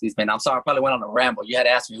athletes, man, I'm sorry, I probably went on a ramble. You had to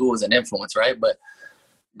ask me who was an influence, right? But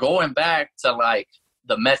going back to like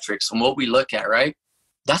the metrics and what we look at, right?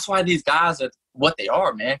 That's why these guys are what they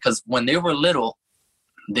are, man. Because when they were little,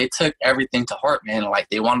 they took everything to heart, man. Like,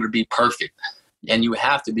 they wanted to be perfect, and you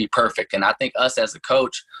have to be perfect. And I think us as a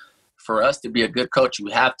coach, for us to be a good coach, you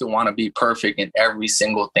have to want to be perfect in every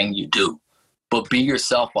single thing you do, but be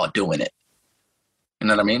yourself while doing it. You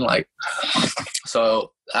know what I mean? Like,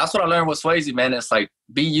 so that's what I learned with Swayze, man. It's like,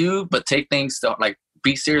 be you, but take things to, like,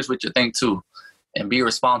 be serious with your thing too, and be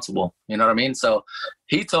responsible. You know what I mean? So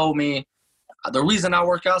he told me the reason I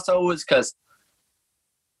work out so is because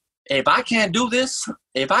if I can't do this,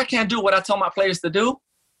 if I can't do what I tell my players to do,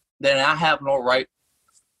 then I have no right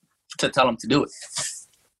to tell them to do it.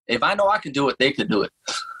 If I know I can do it, they could do it.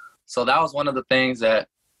 So that was one of the things that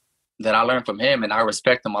I learned from him, and I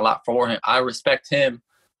respect him a lot for him. I respect him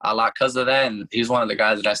a lot because of that, and he's one of the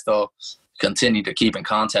guys that I still continue to keep in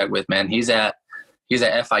contact with, man. He's at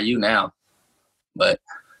FIU now. But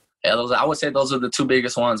yeah, I would say those are the two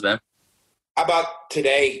biggest ones, man. How about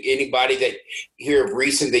today? Anybody that here of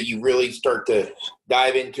recent that you really start to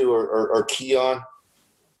dive into or key on?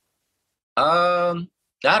 I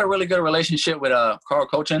had a really good relationship with Carl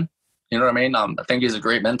Cochin. You know what I mean? I think he's a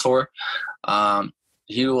great mentor.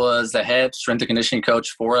 He was the head strength and conditioning coach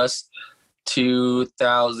for us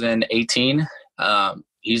 2018.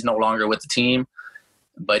 He's no longer with the team,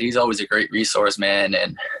 but he's always a great resource, man.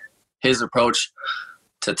 And his approach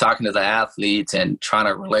to talking to the athletes and trying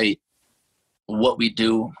to relate what we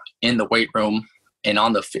do in the weight room and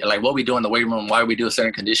on the field, like what we do in the weight room, why we do a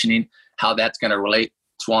certain conditioning, how that's going to relate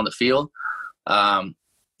to on the field.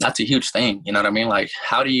 That's a huge thing. You know what I mean? Like,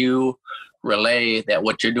 how do you relay that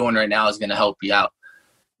what you're doing right now is going to help you out?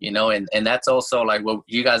 You know, and that's also like what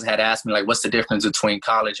you guys had asked me, like, what's the difference between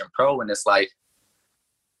college and pro? And it's like,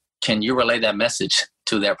 can you relay that message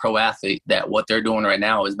to that pro athlete that what they're doing right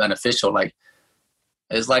now is beneficial? Like,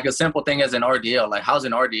 it's like a simple thing as an RDL. Like, how's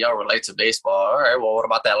an RDL relate to baseball? All right, well, what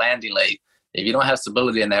about that landing leg? If you don't have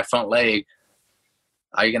stability in that front leg,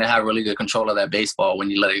 are you going to have really good control of that baseball when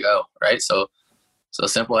you let it go, right? So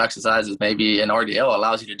simple exercises, maybe an RDL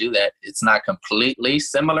allows you to do that. It's not completely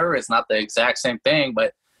similar. It's not the exact same thing,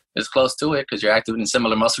 but it's close to it because you're active in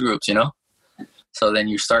similar muscle groups, you know? So then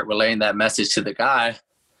you start relaying that message to the guy,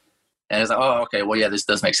 and it's like, oh, okay, well, yeah, this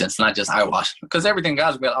does make sense. It's not just eye wash. Because everything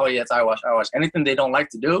guys will be like, oh, yeah, it's eye wash. Anything they don't like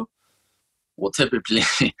to do will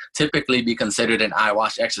typically be considered an eye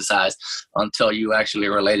wash exercise until you actually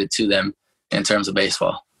relate it to them in terms of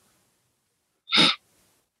baseball.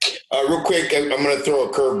 Real quick, I'm going to throw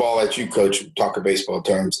a curveball at you, Coach. Talking baseball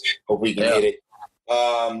terms. Hope we can hit it.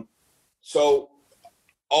 So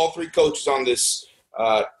all three coaches on this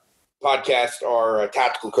podcast are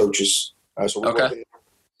tactical coaches. So we work in the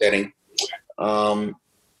setting.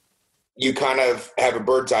 You kind of have a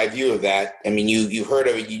bird's eye view of that. I mean, you've heard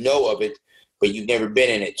of it, you know of it, but you've never been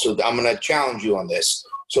in it. So I'm going to challenge you on this.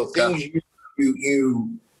 So things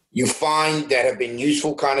you find that have been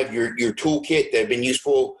useful, kind of your toolkit that have been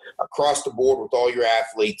useful across the board with all your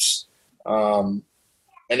athletes. And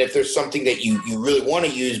if there's something that you really want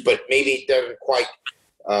to use, but maybe it doesn't quite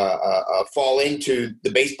fall into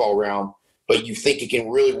the baseball realm, but you think it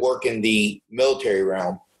can really work in the military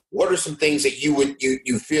realm, what are some things that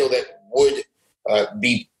you feel that would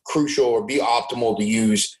be crucial or be optimal to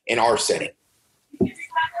use in our setting?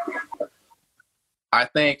 I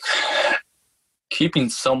think keeping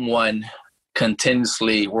someone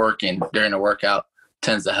continuously working during a workout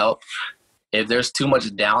tends to help. If there's too much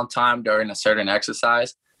downtime during a certain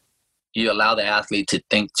exercise, you allow the athlete to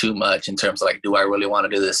think too much in terms of like, do I really want to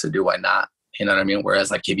do this or do I not? You know what I mean?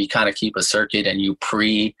 Whereas like if you kind of keep a circuit and you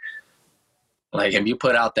if you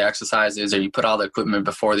put out the exercises or you put all the equipment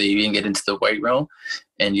before they even get into the weight room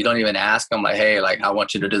and you don't even ask them like, hey, like I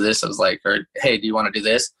want you to do this. I was like, or hey, do you want to do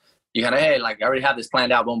this? You kind of, hey, like I already have this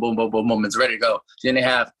planned out. Boom, boom, boom, boom, boom. It's ready to go. So then they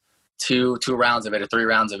have two rounds of it or 3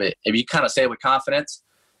 rounds of it. If you kind of say it with confidence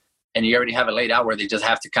and you already have it laid out where they just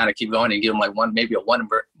have to kind of keep going and give them like maybe a 1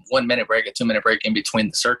 minute break, a 2 minute break in between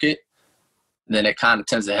the circuit, then it kind of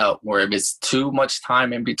tends to help. Where if it's too much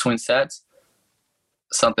time in between sets,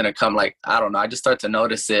 something to come like, I don't know, I just start to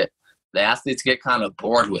notice it. The athletes get kind of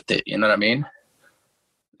bored with it. You know what I mean?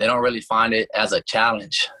 They don't really find it as a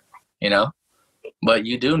challenge, you know? But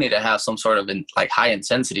you do need to have some sort of high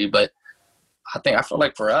intensity. But I feel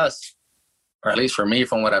like for us, or at least for me,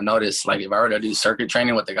 from what I've noticed, like if I were to do circuit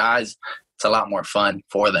training with the guys, it's a lot more fun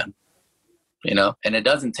for them, you know? And it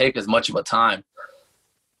doesn't take as much of a time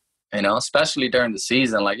especially during the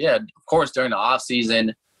season. Like, yeah, of course, during the off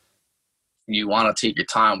season, you want to take your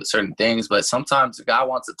time with certain things, but sometimes the guy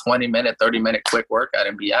wants a 20-minute, 30-minute quick workout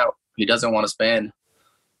and be out. He doesn't want to spend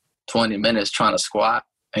 20 minutes trying to squat,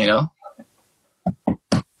 I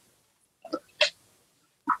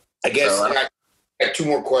guess I got two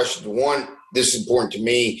more questions. One, this is important to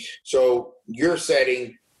me. So your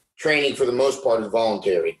setting, training for the most part is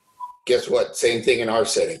voluntary. Guess what? Same thing in our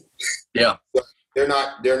setting. Yeah. They're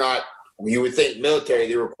not, you would think military,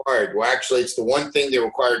 they're required. Well, actually, it's the one thing they're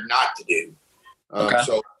required not to do. Okay.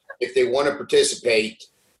 So if they want to participate,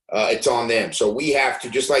 it's on them. So we have to,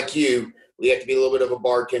 just like you, we have to be a little bit of a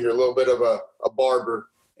bartender, a little bit of a barber,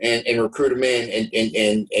 and recruit them in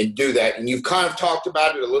and do that. And you've kind of talked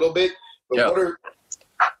about it a little bit, but yeah.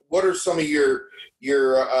 What are some of your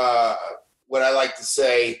what I like to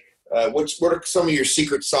say, what are some of your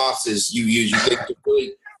secret sauces you use, you think,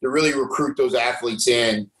 to really recruit those athletes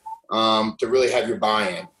in, to really have your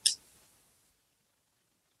buy-in?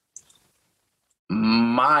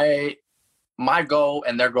 My goal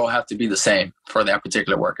and their goal have to be the same for that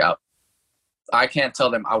particular workout. I can't tell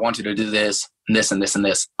them I want you to do this, and this, and this, and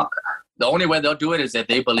this. The only way they'll do it is if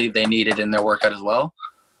they believe they need it in their workout as well.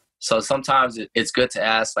 So sometimes it's good to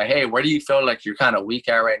ask, like, hey, where do you feel like you're kind of weak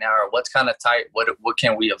at right now, or what's kind of tight? What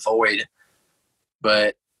can we avoid?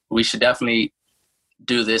 But we should definitely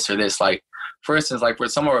do this or this. Like, for instance, like for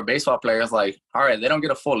some of our baseball players, like, all right, they don't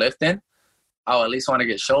get a full lift in. I'll at least want to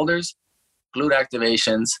get shoulders, glute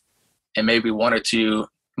activations, and maybe one or two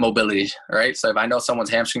mobility, right? So if I know someone's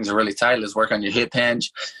hamstrings are really tight, let's work on your hip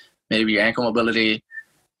hinge, maybe your ankle mobility,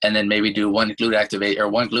 and then maybe do one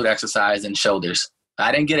glute exercise and shoulders.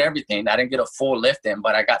 I didn't get everything. I didn't get a full lift in,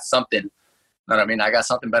 but I got something. You know what I mean? I got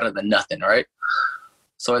something better than nothing, right?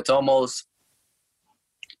 So it's almost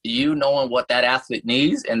you knowing what that athlete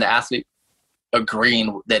needs and the athlete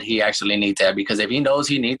agreeing that he actually needs that. Because if he knows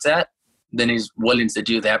he needs that, then he's willing to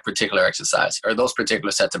do that particular exercise or those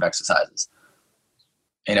particular sets of exercises,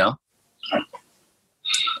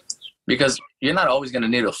 Because you're not always going to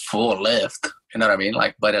need a full lift, you know what I mean?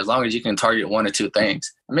 Like, but as long as you can target one or two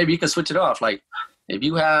things, maybe you can switch it off. Like, if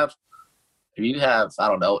you have, I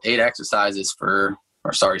don't know, 6 exercises for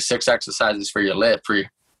your lift for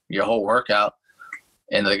your whole workout,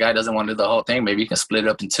 and the guy doesn't want to do the whole thing, maybe you can split it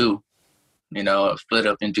up in 2, split it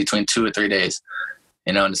up in between 2 or 3 days,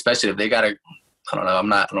 and especially if they got to,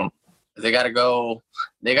 they got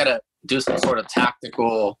to do some sort of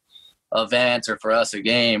tactical event, or for us a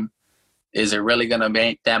game. Is it really going to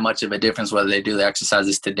make that much of a difference whether they do the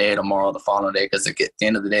exercises today, tomorrow, the following day? Because at the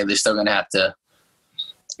end of the day, they're still going to have to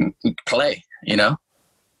play,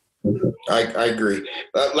 I agree.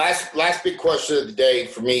 Last big question of the day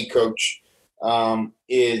for me, Coach,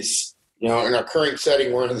 is, in our current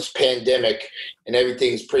setting, we're in this pandemic and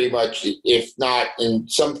everything's pretty much, if not in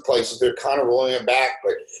some places, they're kind of rolling it back,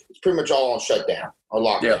 but it's pretty much all on shutdown or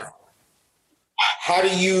lockdown. Yeah. How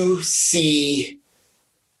do you see,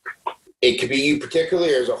 it could be you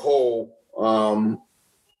particularly as a whole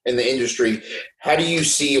in the industry, how do you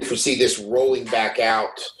see or foresee this rolling back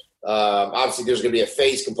out? Obviously, there's going to be a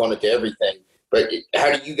phase component to everything, but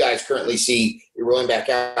how do you guys currently see it rolling back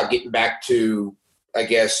out, getting back to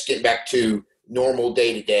normal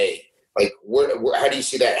day-to-day? Like, how do you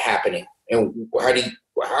see that happening? And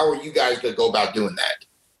how are you guys going to go about doing that?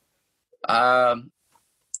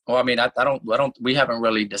 Well, I mean, we haven't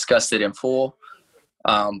really discussed it in full.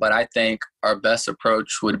 But I think our best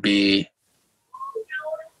approach would be,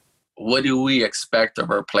 what do we expect of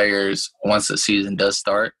our players once the season does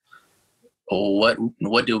start? What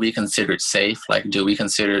do we consider safe? Like, do we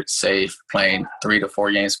consider it safe playing 3 to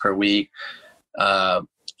 4 games per week?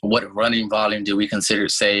 What running volume do we consider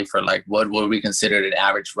safe? Or like, what would we consider an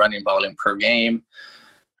average running volume per game?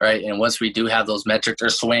 Right. And once we do have those metrics, or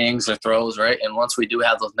swings or throws, right? And once we do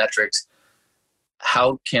have those metrics,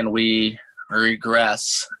 how can we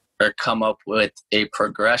regress or come up with a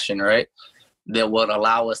progression, right, that would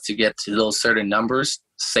allow us to get to those certain numbers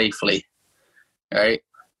safely, right?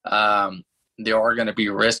 There are going to be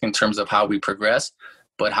risks in terms of how we progress,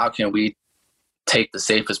 but how can we take the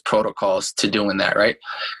safest protocols to doing that, right?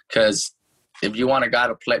 Because if you want a guy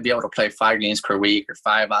to be able to play 5 games per week or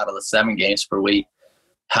 5 out of the 7 games per week,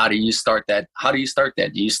 how do you start that?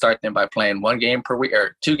 Do you start them by playing 1 game per week,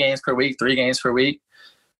 or 2 games per week, 3 games per week?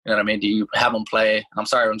 You know what I mean? Do you have them play? I'm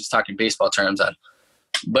sorry, I'm just talking baseball terms.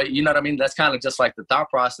 But you know what I mean? That's kind of just like the thought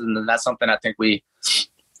process. And that's something I think we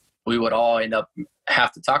would all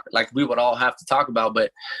have to talk about.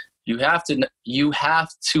 But you have to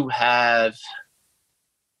have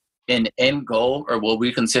an end goal, or what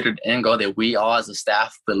we consider an end goal that we all as a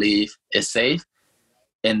staff believe is safe.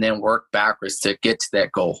 and then work backwards to get to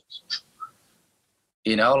that goal.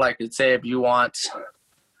 You know, like let's say if you want,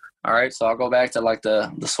 all right, so I'll go back to like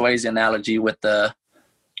the Swayze analogy with the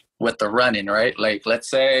running, right? Like let's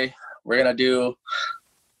say we're going to do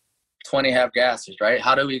 20 half gassers, right?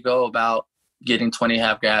 How do we go about getting 20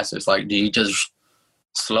 half gassers? Like, do you just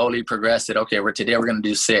slowly progress it? Okay, today we're going to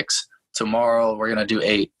do 6. Tomorrow we're going to do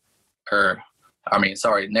 8.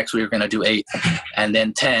 Next week we're going to do 8, and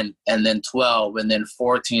then 10, and then 12, and then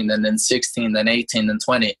 14, and then 16, then 18, then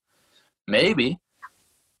 20. Maybe.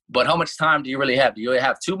 But how much time do you really have? Do you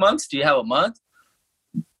have 2 months? Do you have a month?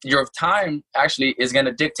 Your time actually is going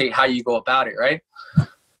to dictate how you go about it, right?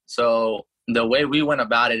 So the way we went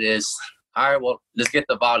about it is, all right, well, let's get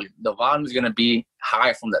the volume. The volume is going to be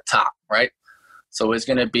high from the top, right? So it's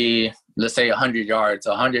going to be, let's say 100 yards,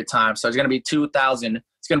 100 times. So it's going to be 2,000.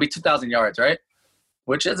 It's going to be 2,000 yards, right?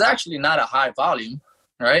 Which is actually not a high volume,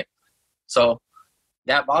 right? So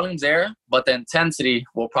that volume's there, but the intensity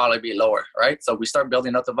will probably be lower, right? So we start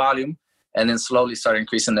building up the volume and then slowly start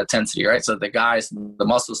increasing the intensity, right? So the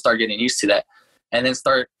muscles start getting used to that. And then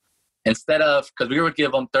instead of, because we would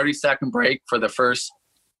give them 30-second break for the first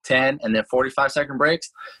 10 and then 45-second breaks,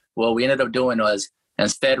 what we ended up doing was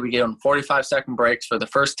instead we gave them 45-second breaks for the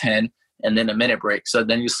first 10 and then a minute break. So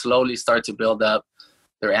then you slowly start to build up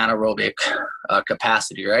their anaerobic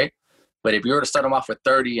capacity, right? But if you were to start them off with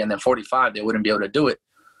 30 and then 45, they wouldn't be able to do it.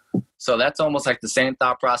 So that's almost like the same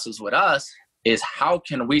thought process with us, is how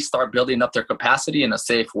can we start building up their capacity in a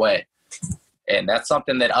safe way? And that's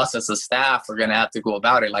something that us as a staff are going to have to go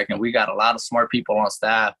about it. Like, and we got a lot of smart people on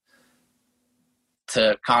staff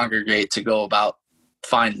to congregate to go about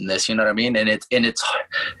finding this, you know what I mean? And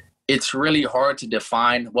it's really hard to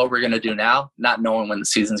define what we're going to do now, not knowing when the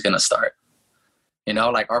season's going to start. You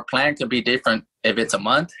know, like our plan could be different if it's a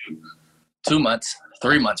month, 2 months,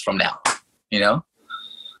 3 months from now, you know?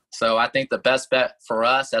 So I think the best bet for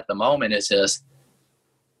us at the moment is just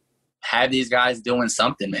have these guys doing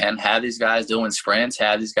something, man. Have these guys doing sprints,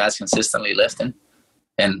 have these guys consistently lifting.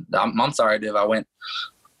 And I'm sorry if I went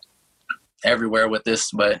everywhere with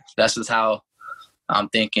this, but that's just how I'm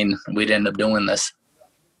thinking we'd end up doing this.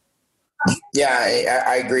 Yeah,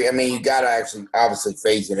 I agree. I mean, you got to actually obviously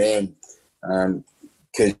phase it in.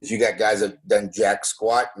 Because you got guys that done jack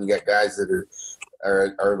squat, and you got guys that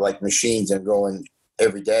are like machines and going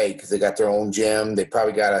every day because they got their own gym. They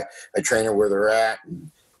probably got a trainer where they're at,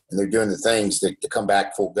 and they're doing the things to come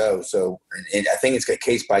back full go. So, and I think it's a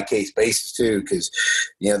case by case basis too, because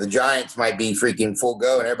the Giants might be freaking full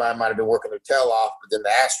go, and everybody might have been working their tail off, but then the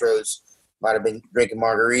Astros might have been drinking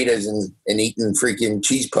margaritas and eating freaking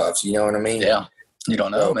cheese puffs. You know what I mean? Yeah, you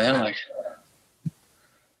don't know, man. Like,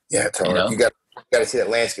 yeah, it's hard. You got to see that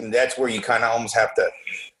landscape. And that's where you kind of almost have to,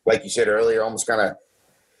 like you said earlier, almost kind of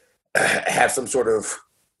have some sort of,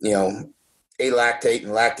 alactate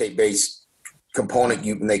and lactate-based component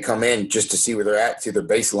when they come in, just to see where they're at, see their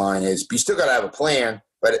baseline is. But you still got to have a plan,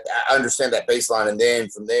 but I understand that baseline. And then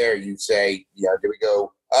from there, you say, do we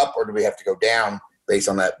go up or do we have to go down based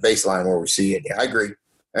on that baseline where we see it? Yeah, I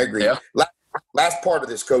agree. Yeah. Last part of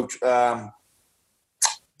this, Coach.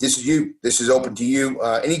 This is you. This is open to you.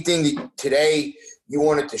 Anything that today you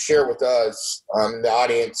wanted to share with us, the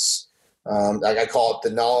audience, like I call it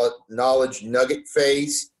the knowledge nugget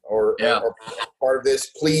phase or part of this,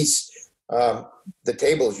 please, the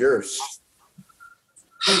table is yours.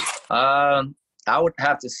 I would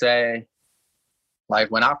have to say, like,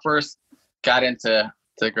 when I first got into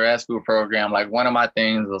the grad school program, like, one of my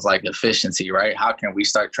things was like efficiency, right? How can we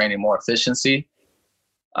start training more efficiency?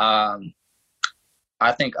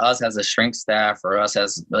 I think us as a strength staff or us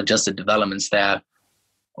as just a development staff,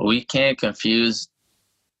 we can't confuse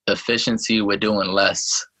efficiency with doing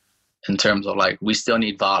less in terms of, like, we still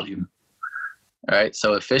need volume, right?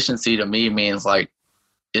 So efficiency to me means, like,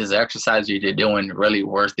 is the exercise you're doing really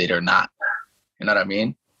worth it or not? You know what I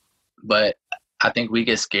mean? But I think we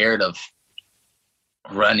get scared of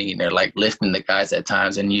running or, like, lifting the guys at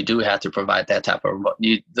times, and you do have to provide that type of –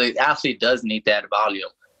 the athlete does need that volume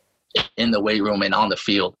in the weight room and on the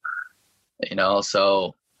field,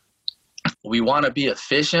 so we want to be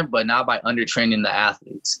efficient, but not by undertraining the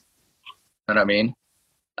athletes. You know what I mean?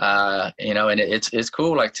 And it's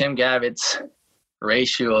cool. Like Tim Gavitt's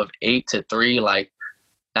ratio of 8-3, like,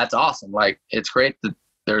 that's awesome. Like, it's great that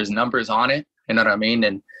there's numbers on it. You know what I mean?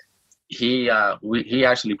 And he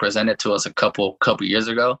actually presented to us a couple years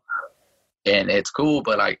ago, and it's cool.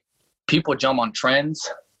 But, like, people jump on trends,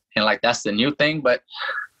 and, like, that's the new thing. But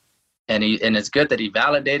and it's good that he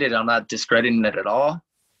validated. I'm not discrediting it at all.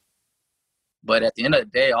 But at the end of the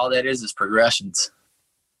day, all that is progressions.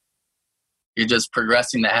 You're just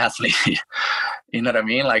progressing the athlete. You know what I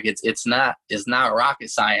mean? Like it's not rocket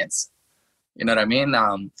science. You know what I mean?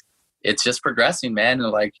 It's just progressing, man.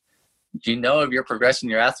 And like, if you're progressing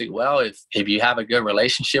your athlete well, if you have a good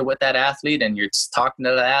relationship with that athlete and you're just talking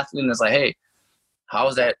to the athlete and it's like, hey, how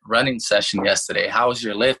was that running session yesterday? How was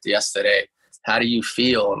your lift yesterday? How do you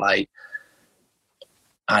feel? Like,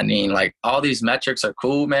 I mean, like all these metrics are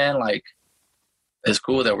cool, man. Like it's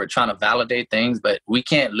cool that we're trying to validate things, but we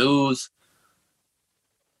can't lose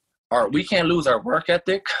our work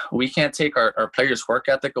ethic. We can't take our players' work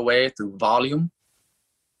ethic away through volume.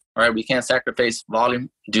 All right, we can't sacrifice volume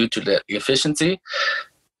due to the efficiency,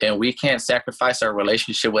 and we can't sacrifice our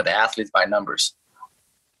relationship with the athletes by numbers.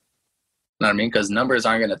 You know what I mean? Because numbers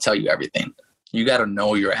aren't going to tell you everything. You got to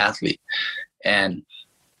know your athlete. And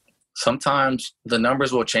sometimes the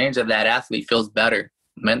numbers will change if that athlete feels better.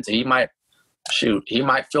 He might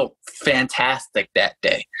feel fantastic that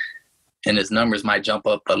day, and his numbers might jump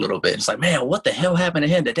up a little bit. It's like, man, what the hell happened to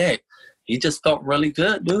him today? He just felt really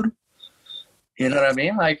good, dude. You know what I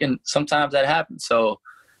mean? Like, and sometimes that happens. So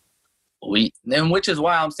which is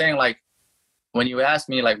why I'm saying, like, when you ask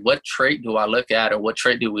me, like, what trait do I look at or what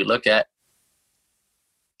trait do we look at?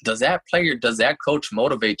 Does that coach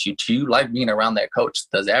motivate you? Do you like being around that coach?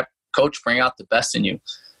 Does that coach bring out the best in you?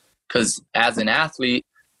 Because as an athlete,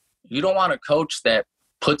 you don't want a coach that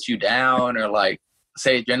puts you down or like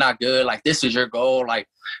say you're not good, like this is your goal, like,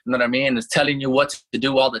 you know what I mean? Is telling you what to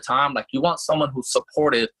do all the time. Like you want someone who's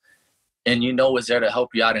supportive and is there to help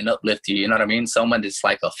you out and uplift you. You know what I mean? Someone that's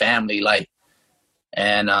like a family, like,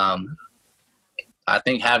 and I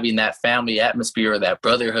think having that family atmosphere, that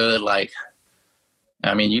brotherhood, like,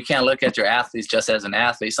 I mean, you can't look at your athletes just as an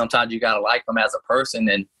athlete. Sometimes you got to like them as a person.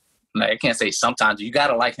 And like, I can't say sometimes, you got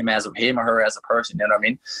to like him or her as a person. You know what I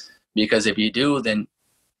mean? Because if you do, then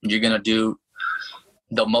you're going to do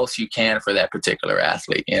the most you can for that particular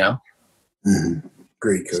athlete, you know? Mm-hmm.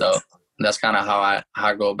 Great coach. So that's kind of how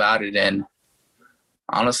I go about it. And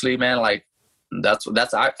honestly, man, like that's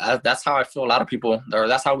how I feel a lot of people, or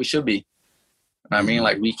that's how we should be. I mean,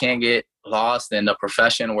 like we can't get lost in the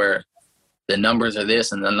profession where the numbers are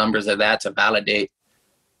this and the numbers are that to validate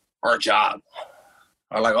our job.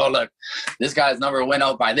 Or like, oh, look, this guy's number went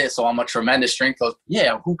out by this, so I'm a tremendous strength coach.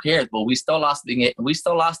 Yeah, who cares? But we still lost the game. We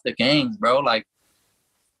still lost the games, bro. Like,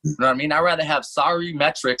 you know what I mean? I'd rather have sorry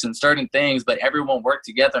metrics and certain things, but everyone work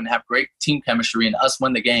together and have great team chemistry and us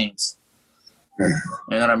win the games. You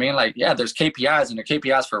know what I mean? Like, yeah, there's KPIs and they're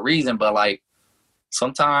KPIs for a reason, but like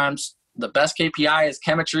sometimes the best KPI is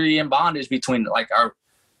chemistry and bondage between like our,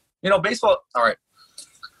 baseball. All right.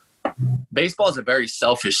 Baseball is a very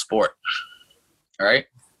selfish sport. All right.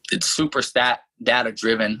 It's super data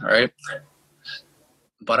driven. All right.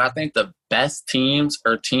 But I think the best teams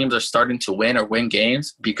are starting to win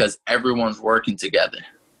games because everyone's working together.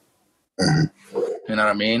 You know what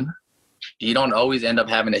I mean? You don't always end up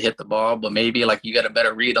having to hit the ball, but maybe like you got a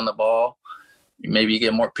better read on the ball. Maybe you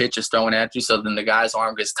get more pitches thrown at you, so then the guy's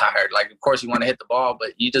arm gets tired. Like, of course, you want to hit the ball, but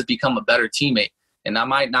you just become a better teammate. And that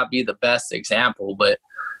might not be the best example, but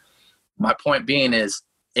my point being is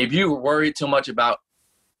if you were worried too much about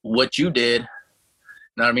what you did, you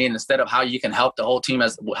know what I mean, instead of how you can help the whole team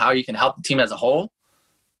how you can help the team as a whole,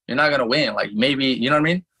 you're not going to win. Like maybe, you know what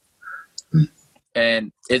I mean?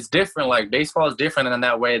 And it's different. Like baseball is different in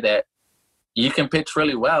that way that you can pitch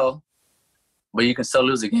really well, but you can still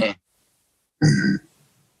lose a game. You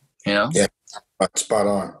know? Yeah. Spot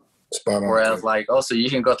on. Whereas like, so you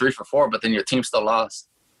can go 3 for 4, but then your team still lost.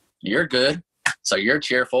 You're good. So you're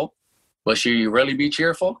cheerful. But should you really be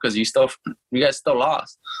cheerful? Because you guys still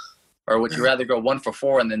lost. Or would you rather go 1 for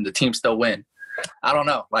 4 and then the team still win? I don't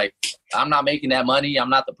know. Like, I'm not making that money. I'm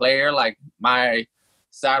not the player. Like, my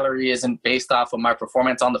salary isn't based off of my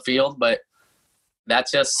performance on the field. But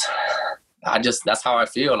that's that's how I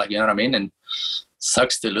feel. Like, you know what I mean? And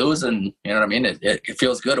sucks to lose. And, you know what I mean? It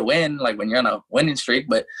feels good to win, like when you're on a winning streak.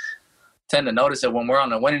 But tend to notice that when we're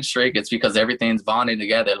on a winning streak, it's because everything's bonding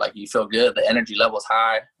together. Like, you feel good. The energy level's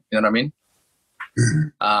high. You know what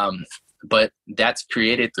I mean? But that's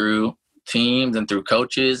created through teams and through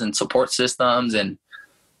coaches and support systems, and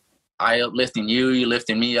I uplifting you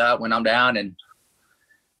lifting me up when I'm down. And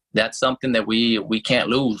that's something that we can't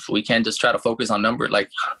lose. We can't just try to focus on numbers. Like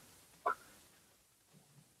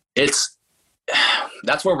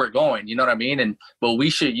that's where we're going. You know what I mean? But we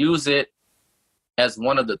should use it as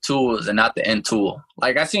one of the tools and not the end tool.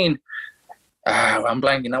 Like I seen, I'm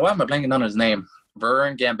blanking now. Why am I blanking on his name?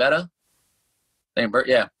 Vern Gambetta.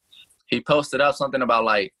 Yeah. He posted up something about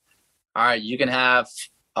like, all right, you can have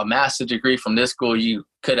a master's degree from this school. You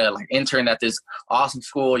could have like interned at this awesome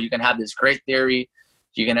school. You can have this great theory.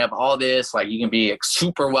 You can have all this, like you can be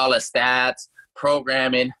super well at stats,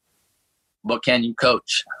 programming, but can you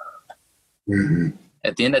coach? Mm-hmm.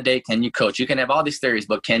 At the end of the day, can you coach? You can have all these theories,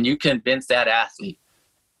 but can you convince that athlete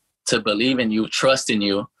to believe in you, trust in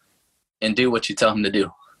you, and do what you tell him to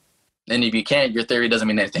do? And if you can't, your theory doesn't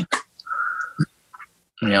mean anything.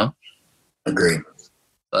 You know? Agreed.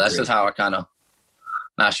 So that's just how I kind of,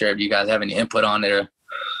 not sure if you guys have any input on it or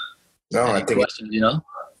no, any I think questions, you know?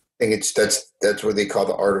 I think that's what they call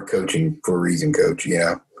the art of coaching for a reason, coach. You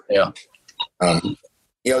know? Yeah.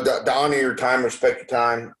 You know, to honor your time, respect your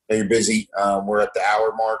time. You're busy. We're at the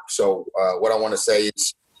hour mark. So what I want to say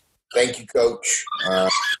is thank you, coach.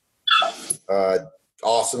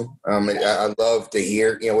 Awesome. I love to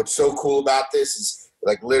hear, you know, what's so cool about this is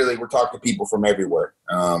like literally we're talking to people from everywhere.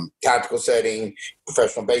 Tactical setting,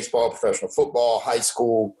 professional baseball, professional football, high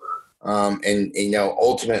school. And, you know,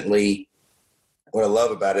 ultimately what I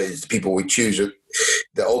love about it is the people we choose.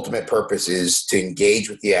 The ultimate purpose is to engage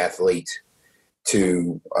with the athlete,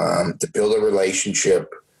 to build a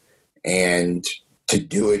relationship, and to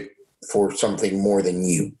do it for something more than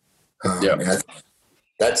you. And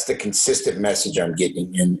that's the consistent message I'm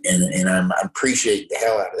getting, and I appreciate the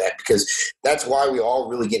hell out of that, because that's why we all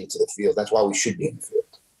really get into the field. That's why we should be in the field.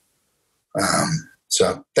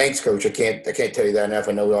 So thanks, Coach. I can't tell you that enough.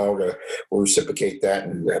 I know we all will reciprocate that,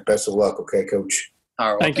 and best of luck. Okay, Coach. All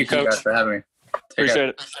right. Well, thank you, Coach. guys for having me. Appreciate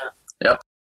it. Yep.